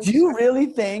 do you really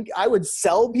think I would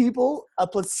sell people a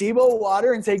placebo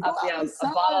water and say, go out and a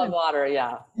bottle of water?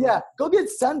 Yeah. Yeah. Go get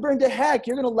sunburned to heck.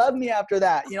 You're going to love me after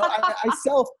that. You know,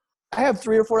 I have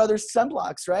 3 or 4 other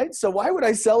sunblocks, right? So why would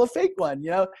I sell a fake one?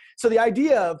 You know? So the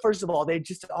idea, first of all, they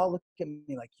just all look at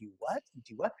me like, you what? You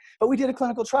do what? But we did a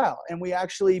clinical trial, and we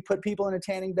actually put people in a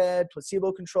tanning bed,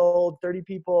 placebo-controlled, 30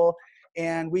 people,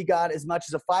 and we got as much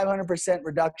as a 500%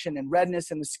 reduction in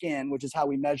redness in the skin, which is how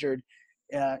we measured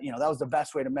that was the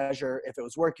best way to measure if it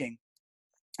was working.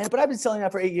 But I've been selling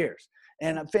that for 8 years,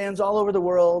 and fans all over the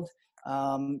world.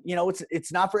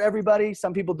 It's not for everybody.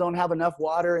 Some people don't have enough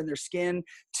water in their skin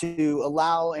to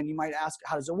allow, and you might ask,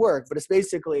 how does it work? But it's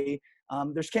basically,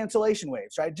 there's cancellation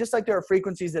waves, right? Just like there are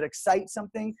frequencies that excite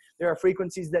something, there are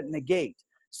frequencies that negate.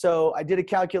 So I did a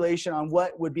calculation on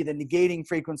what would be the negating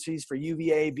frequencies for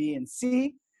UVA, B, and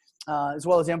C, as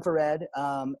well as infrared,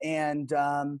 and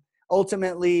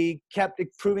ultimately kept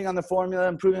improving on the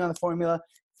formula,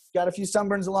 got a few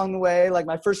sunburns along the way. Like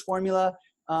my first formula,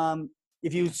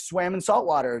 if you swam in salt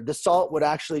water, the salt would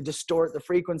actually distort the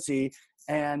frequency,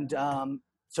 and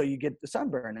so you get the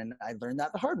sunburn. And I learned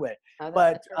that the hard way.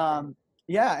 But then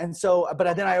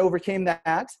I overcame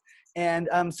that.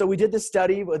 And so we did this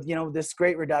study with, this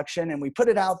great reduction, and we put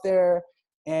it out there.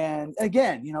 And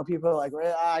again, people are like,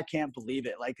 well, I can't believe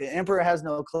it. Like, the emperor has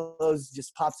no clothes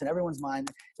just pops in everyone's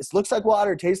mind. This looks like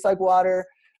water, tastes like water.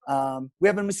 We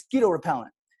have a mosquito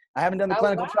repellent. I haven't done the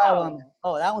clinical trial on it.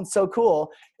 Oh, that one's so cool.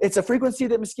 It's a frequency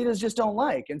that mosquitoes just don't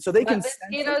like. And so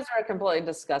mosquitoes are completely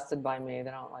disgusted by me.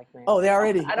 They don't like me. Oh, they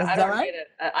already. I don't get it.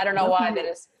 I don't know why that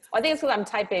is. I think it's because I'm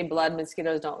type A blood.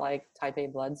 Mosquitoes don't like type A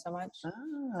blood so much.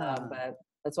 But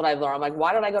that's what I've learned. I'm like,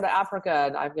 why did I go to Africa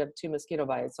and I've got 2 mosquito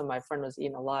bites? So my friend was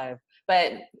eaten alive.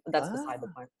 But that's beside the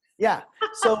point. Yeah.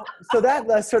 So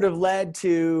that sort of led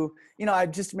to,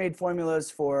 I've just made formulas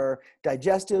for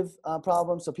digestive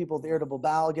problems. So people with irritable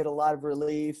bowel get a lot of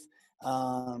relief,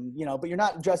 but you're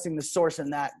not addressing the source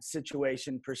in that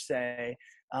situation per se,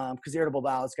 because irritable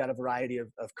bowel has got a variety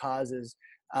of causes.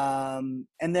 And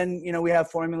then, we have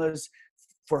formulas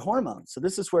for hormones. So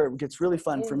this is where it gets really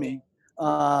fun for me.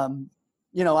 I'm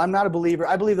not a believer.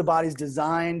 I believe the body's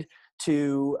designed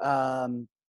to,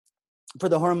 for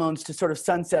the hormones to sort of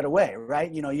sunset away, right?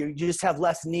 You just have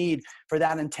less need for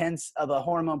that intense of a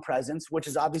hormone presence, which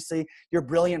is obviously your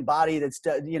brilliant body that's,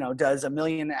 does a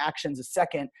million actions a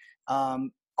second,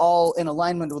 all in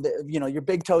alignment with, your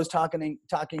big toes talking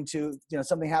to,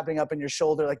 something happening up in your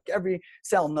shoulder. Like every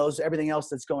cell knows everything else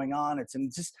that's going on. It's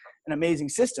just an amazing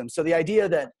system. So the idea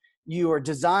that you are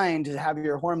designed to have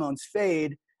your hormones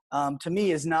fade, to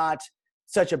me, is not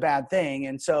such a bad thing.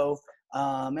 And so,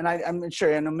 and I'm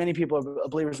sure, I know many people are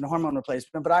believers in hormone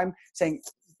replacement, but I'm saying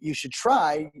you should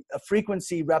try a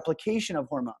frequency replication of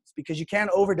hormones, because you can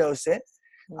overdose it.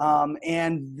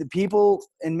 And the people,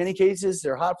 in many cases,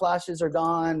 their hot flashes are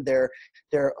gone. Their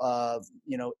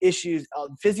issues,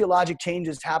 physiologic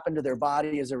changes happen to their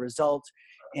body as a result.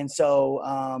 And so,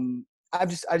 I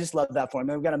just love that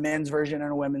formula. We've got a men's version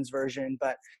and a women's version,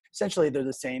 but essentially they're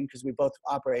the same because we both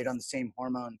operate on the same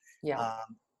hormone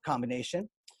combination.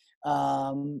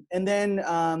 And then,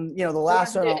 the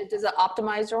last one. Does it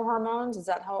optimize your hormones? Is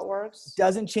that how it works?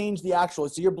 Doesn't change the actual.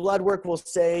 So your blood work will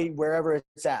say wherever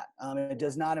it's at. It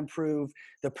does not improve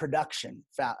the production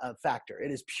factor.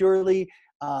 It is purely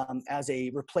as a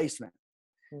replacement.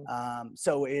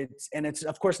 So it's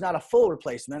of course not a full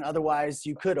replacement. Otherwise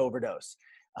you could overdose.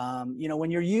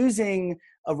 When you're using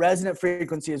a resonant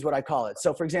frequency is what I call it.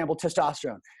 So for example,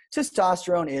 testosterone.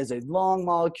 Testosterone is a long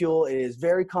molecule. It is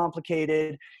very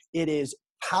complicated. It is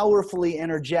powerfully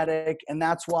energetic. And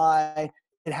that's why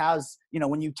it has,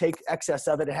 when you take excess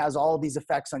of it, it has all these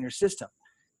effects on your system.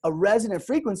 A resonant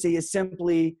frequency is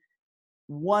simply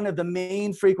one of the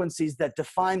main frequencies that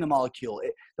define the molecule.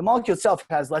 The molecule itself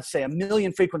has, let's say, 1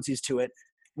 million frequencies to it.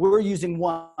 We're using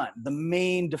one, the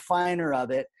main definer of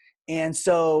it. And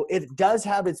so it does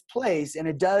have its place, and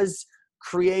it does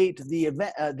create the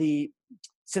event, the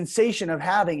sensation of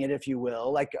having it, if you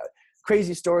will, like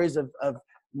crazy stories of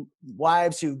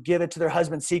wives who give it to their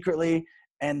husband secretly,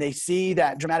 and they see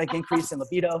that dramatic increase in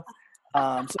libido.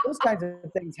 So those kinds of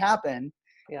things happen.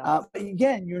 But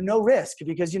again, you're no risk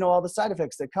because all the side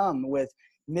effects that come with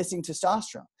missing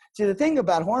testosterone. See, the thing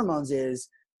about hormones is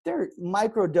they're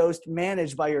microdosed,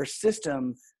 managed by your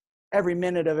system every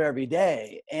minute of every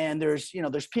day. And there's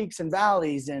peaks and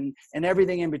valleys and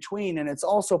everything in between. And it's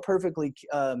also perfectly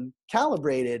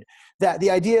calibrated, that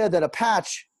the idea that a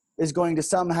patch is going to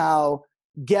somehow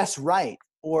guess right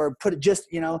or put it just,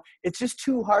 it's just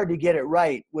too hard to get it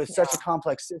right with such a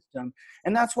complex system.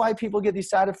 And that's why people get these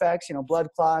side effects, blood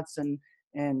clots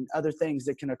and other things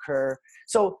that can occur.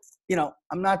 So,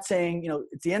 I'm not saying,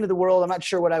 it's the end of the world. I'm not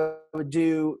sure what I would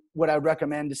do, what I would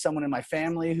recommend to someone in my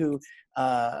family who,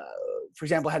 for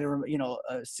example, had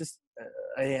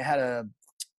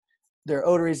their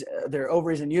ovaries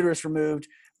and uterus removed,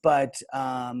 but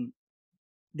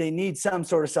they need some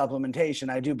sort of supplementation.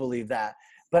 I do believe that.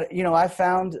 But, I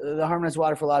found the harmonized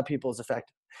water for a lot of people is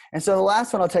effective. And so the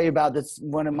last one I'll tell you about, that's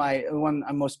one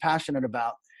I'm most passionate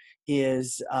about,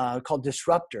 is called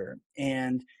Disruptor.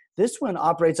 And this one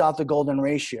operates off the golden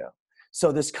ratio.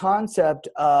 So this concept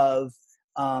of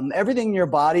everything in your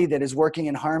body that is working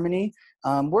in harmony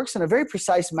works in a very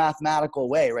precise mathematical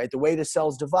way, right? The way the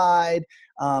cells divide.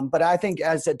 But I think,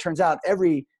 as it turns out,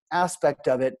 every aspect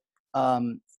of it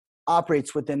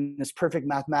operates within this perfect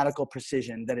mathematical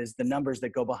precision that is the numbers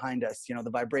that go behind us, the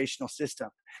vibrational system.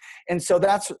 And so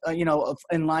that's,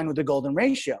 in line with the golden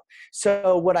ratio.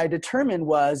 So what I determined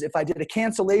was, if I did a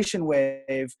cancellation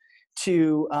wave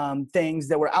to things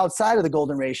that were outside of the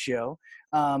golden ratio,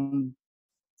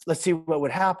 let's see what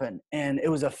would happen. And it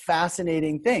was a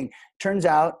fascinating thing. Turns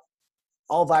out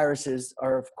all viruses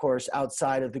are, of course,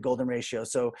 outside of the golden ratio.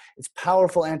 So it's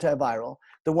powerful antiviral.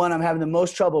 The one I'm having the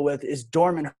most trouble with is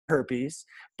dormant herpes,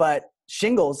 but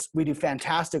shingles we do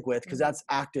fantastic with because that's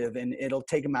active and it'll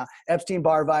take them out.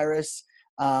 Epstein-Barr virus,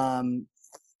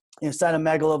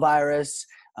 cytomegalovirus.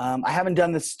 I haven't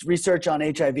done this research on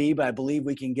HIV, but I believe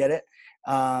we can get it.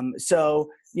 So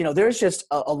there's just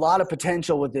a lot of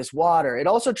potential with this water. It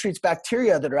also treats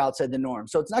bacteria that are outside the norm.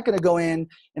 So it's not going to go in,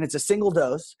 and it's a single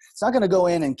dose. It's not going to go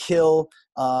in and kill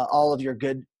all of your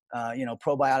good,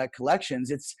 probiotic collections.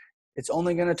 It's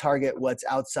only going to target what's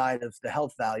outside of the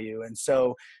health value. And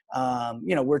so,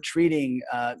 we're treating,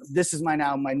 this is my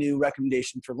new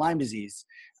recommendation for Lyme disease.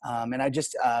 And I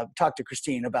just talked to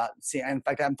Christine about, in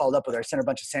fact, I haven't followed up with her. I sent her a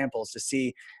bunch of samples to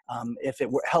see if it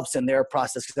helps in their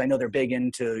process, because I know they're big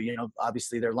into,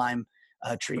 obviously their Lyme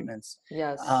treatments.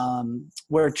 Yes.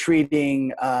 We're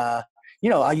treating, I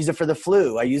use it for the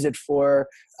flu. I use it for,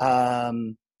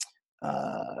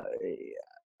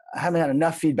 I haven't had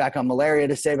enough feedback on malaria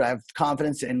to say, but I have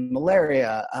confidence in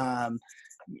malaria.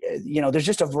 There's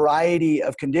just a variety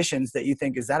of conditions that you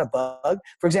think, is that a bug?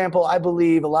 For example, I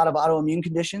believe a lot of autoimmune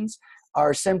conditions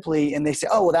are simply, and they say,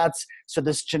 oh, well, that's so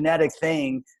this genetic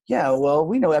thing. Yeah, well,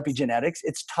 we know epigenetics.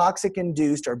 It's toxic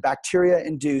induced or bacteria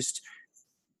induced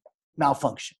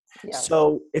malfunction. Yeah.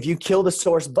 So if you kill the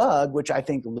source bug, which I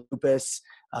think lupus,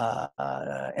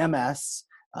 MS,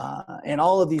 and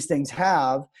all of these things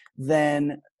have,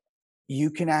 then you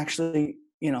can actually,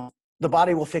 the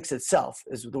body will fix itself,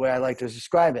 is the way I like to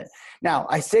describe it. Now,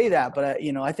 I say that, but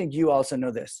I think you also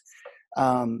know this.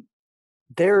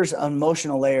 There's an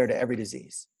emotional layer to every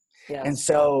disease. Yes. And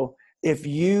so if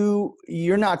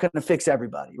you're not going to fix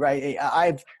everybody, right?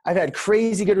 I've had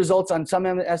crazy good results on some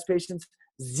MS patients,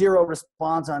 zero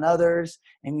response on others.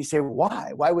 And you say,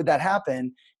 why? Why would that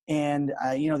happen? And,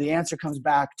 the answer comes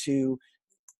back to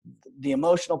the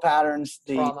emotional patterns,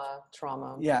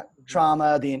 trauma. Yeah.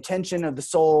 Trauma, the intention of the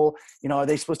soul, are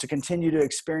they supposed to continue to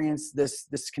experience this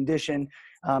condition?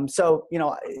 So,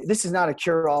 this is not a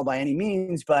cure-all by any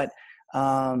means, but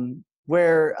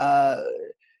where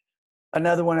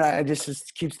another one I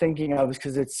just keep thinking of,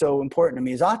 because it's so important to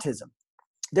me, is autism.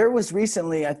 There was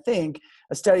recently, I think,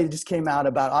 a study that just came out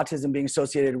about autism being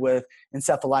associated with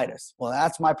encephalitis. Well,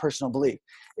 that's my personal belief,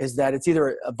 is that it's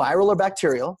either a viral or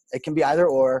bacterial. It can be either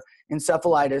or.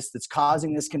 Encephalitis that's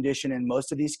causing this condition in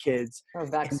most of these kids. Or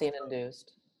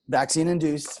vaccine-induced.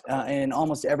 Vaccine-induced in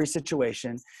almost every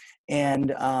situation.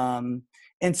 And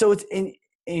so it's in.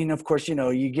 And of course,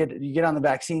 you get on the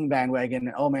vaccine bandwagon,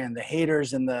 and, oh man, the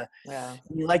haters and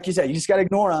like you said, you just got to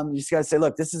ignore them. You just got to say,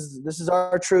 look, this is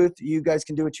our truth. You guys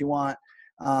can do what you want.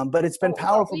 But it's been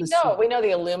powerful. We know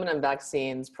the aluminum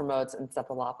vaccines promotes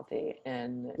encephalopathy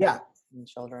in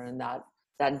children, and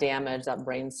that damage, that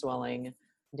brain swelling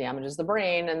damages the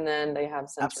brain, and then they have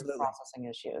sensory processing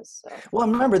issues. So. Well,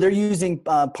 remember, they're using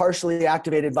partially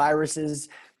activated viruses.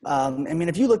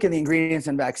 If you look at the ingredients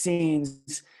in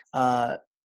vaccines,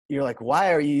 you're like,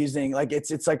 why are you using, like,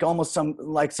 it's like almost some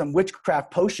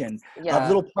witchcraft potion of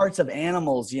little parts of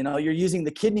animals, you're using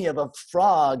the kidney of a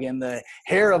frog and the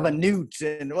hair of a newt,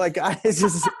 and like, it's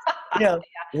just,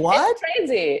 what? It's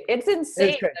crazy. It's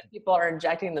insane that people are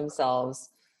injecting themselves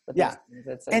with these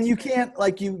things. And you can't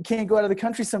go out of the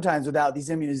country sometimes without these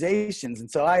immunizations. And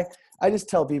so I just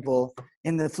tell people,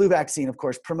 in the flu vaccine, of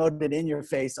course, promote it in your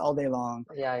face all day long.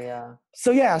 Yeah.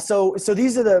 So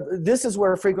this is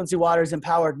where Frequency Water has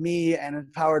empowered me and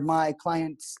empowered my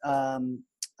clients. I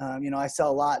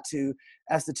sell a lot to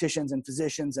estheticians and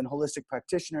physicians and holistic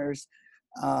practitioners.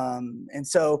 And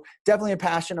so definitely a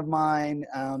passion of mine.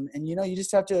 And you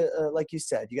just have to, like you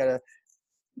said, you got to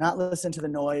not listen to the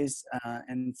noise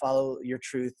and follow your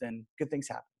truth, and good things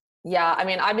happen. Yeah,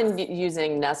 I've been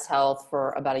using Nest Health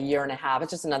for about 1.5 years.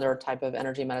 It's just another type of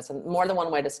energy medicine. More than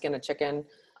one way to skin a chicken.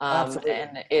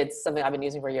 And it's something I've been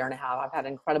using for 1.5 years. I've had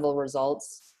incredible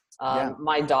results.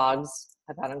 My dogs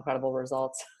have had incredible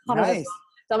results. Nice.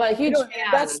 I'm a huge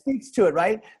fan. That speaks to it,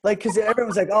 right? Like, because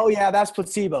everyone's like, oh yeah, that's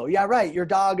placebo. Yeah, right. Your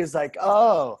dog is like,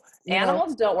 oh,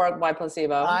 Animals don't work by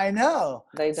placebo. I know.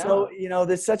 They don't. So,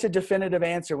 there's such a definitive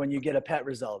answer when you get a pet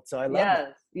result. So I love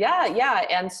that. Yeah.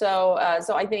 And so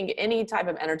I think any type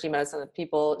of energy medicine,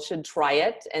 people should try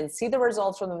it and see the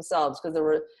results for themselves, because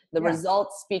the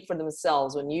results speak for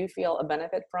themselves. When you feel a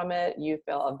benefit from it, you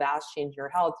feel a vast change in your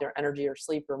health, your energy, your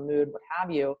sleep, your mood, what have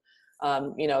you.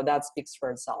 That speaks for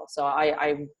itself. So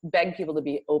I beg people to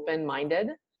be open-minded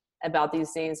about these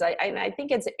things. I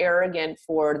think it's arrogant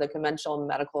for the conventional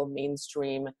medical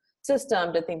mainstream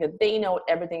system to think that they know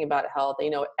everything about health. They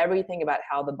know everything about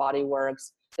how the body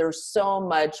works. There's so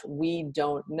much we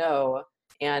don't know,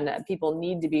 and people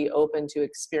need to be open to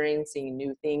experiencing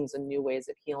new things and new ways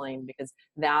of healing, because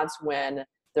that's when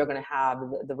they're going to have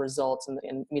the results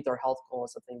and meet their health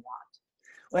goals that they want.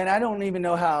 And I don't even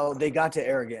know how they got to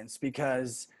arrogance,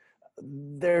 because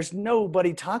there's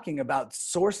nobody talking about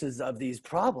sources of these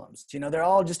problems. They're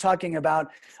all just talking about,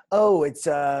 oh, it's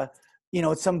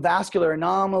it's some vascular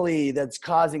anomaly that's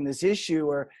causing this issue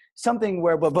or something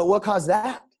but what caused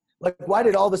that? Like, why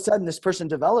did all of a sudden this person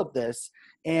develop this?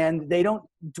 And they don't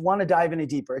want to dive any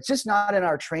deeper. It's just not in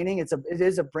our training. It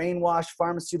is a brainwashed,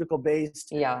 pharmaceutical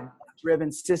based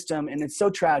driven system. And it's so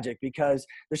tragic, because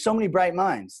there's so many bright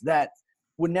minds that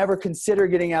would never consider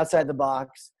getting outside the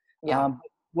box.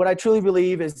 What I truly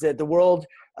believe is that the world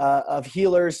of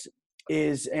healers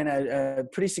is in a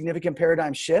pretty significant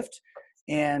paradigm shift.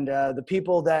 And the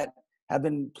people that have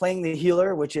been playing the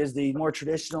healer, which is the more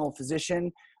traditional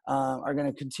physician, are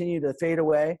going to continue to fade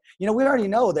away. We already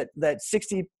know that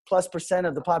 60+%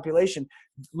 of the population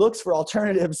looks for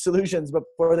alternative solutions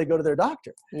before they go to their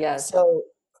doctor. Yes. So,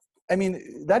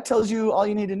 that tells you all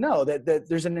you need to know, that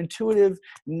there's an intuitive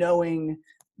knowing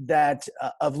that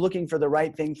of looking for the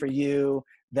right thing for you,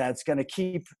 that's going to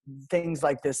keep things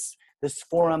like this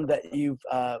forum that you've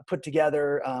put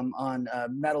together on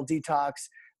Metal Detox,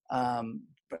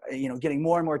 getting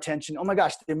more and more attention. Oh my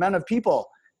gosh, the amount of people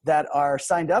that are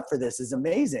signed up for this is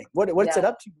amazing. What's it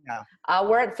up to now?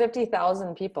 We're at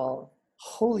 50,000 people.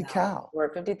 Holy cow. We're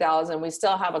at 50,000. We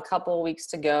still have a couple weeks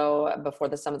to go before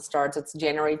the summit starts. It's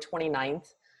January 29th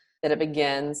that it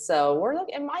begins. So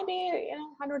it might be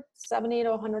 170 to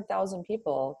 100,000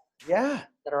 people that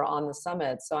are on the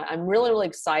summit. So I'm really, really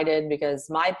excited, because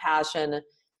my passion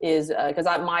is because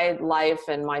my life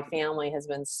and my family has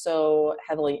been so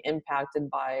heavily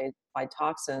impacted by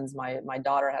toxins. My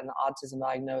daughter had an autism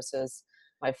diagnosis.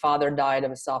 My father died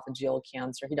of esophageal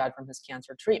cancer. He died from his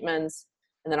cancer treatments.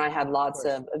 And then I had lots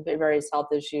of various health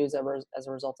issues as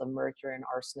a result of mercury and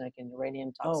arsenic and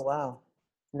uranium toxins. Oh, wow.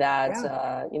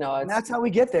 And that's how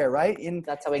we get there, right?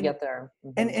 That's how we get there.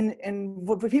 Mm-hmm. And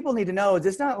what people need to know is,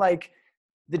 it's not like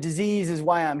the disease is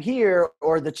why I'm here,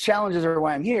 or the challenges are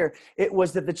why I'm here. It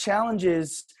was that the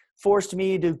challenges forced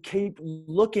me to keep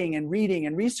looking and reading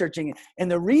and researching,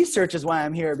 and the research is why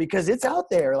I'm here, because it's out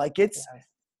there. Like it's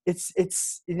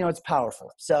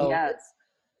powerful. So yes.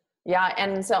 Yeah,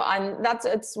 and so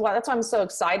that's why I'm so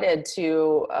excited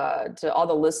to all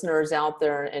the listeners out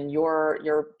there, and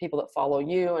your people that follow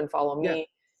you and follow me.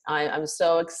 I'm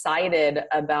so excited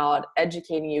about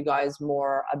educating you guys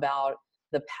more about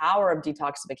the power of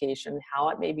detoxification, how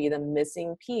it may be the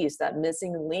missing piece, that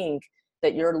missing link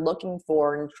that you're looking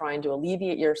for in trying to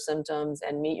alleviate your symptoms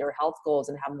and meet your health goals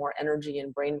and have more energy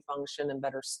and brain function and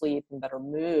better sleep and better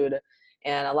mood.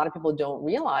 And a lot of people don't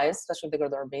realize, especially if they go to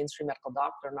their mainstream medical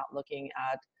doctor, not looking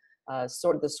at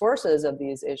the sources of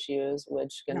these issues,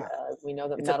 which can we know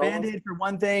that it's a Band-Aid for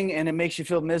one thing, and it makes you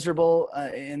feel miserable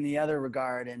in the other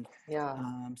regard. And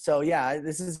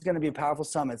this is going to be a powerful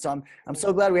summit. So I'm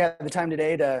so glad we had the time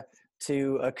today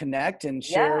to connect and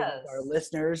share with our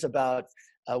listeners about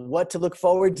what to look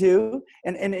forward to.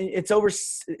 And it's over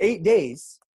 8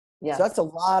 days. Yes. So that's a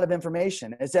lot of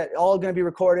information. Is that all going to be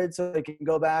recorded so they can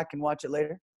go back and watch it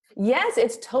later? Yes,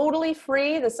 it's totally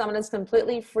free. The summit is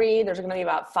completely free. There's going to be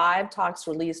about 5 talks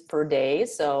released per day.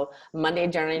 So Monday,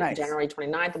 January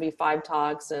 29th will be 5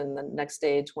 talks, and the next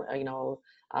day,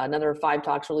 another 5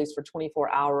 talks released for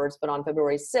 24 hours. But on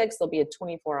February 6th, there'll be a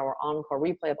 24-hour encore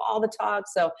replay of all the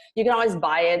talks. So you can always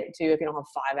buy it too if you don't have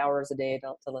 5 hours a day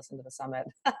to listen to the summit.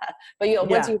 But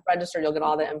once you register, you'll get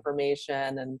all the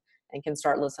information and can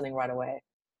start listening right away.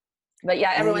 But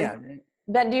everyone.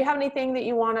 Ben, do you have anything that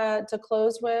you want to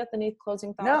close with? Any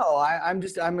closing thoughts? No,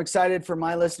 I'm excited for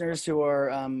my listeners who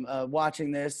are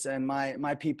watching this, and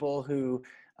my people who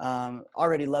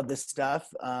already love this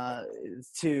stuff,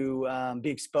 to be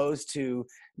exposed to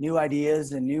new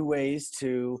ideas and new ways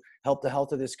to help the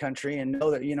health of this country, and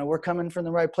know that we're coming from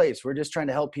the right place. We're just trying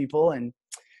to help people, and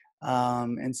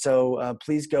And so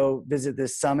please go visit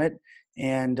this summit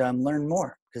and learn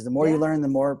more, because the more you learn, the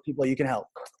more people you can help.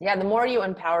 Yeah, the more you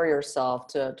empower yourself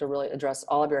to really address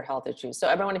all of your health issues. So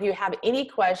everyone, if you have any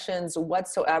questions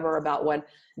whatsoever about what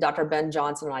Dr. Ben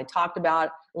Johnson and I talked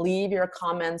about, leave your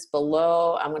comments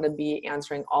below. I'm going to be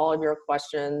answering all of your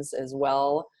questions as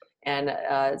well. And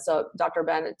so Dr.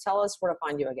 Ben, tell us where to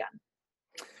find you again.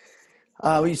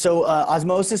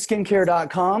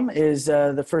 Osmosisskincare.com is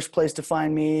the first place to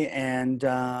find me. And,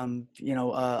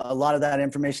 a lot of that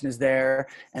information is there.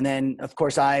 And then, of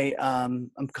course, I'm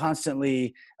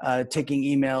constantly taking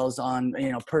emails on,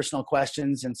 personal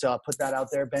questions. And so I'll put that out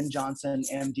there,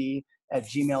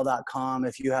 benjohnsonmd@gmail.com.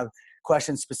 If you have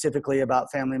questions specifically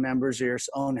about family members or your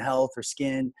own health or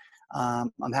skin,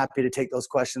 I'm happy to take those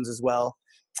questions as well.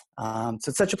 So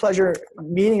it's such a pleasure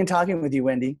meeting and talking with you,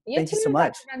 Wendy. Thank you so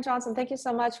much. Dr. Ben Johnson, thank you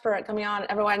so much for coming on.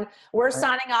 Everyone, we're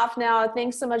signing off now.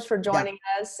 Thanks so much for joining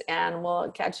us, and we'll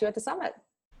catch you at the summit.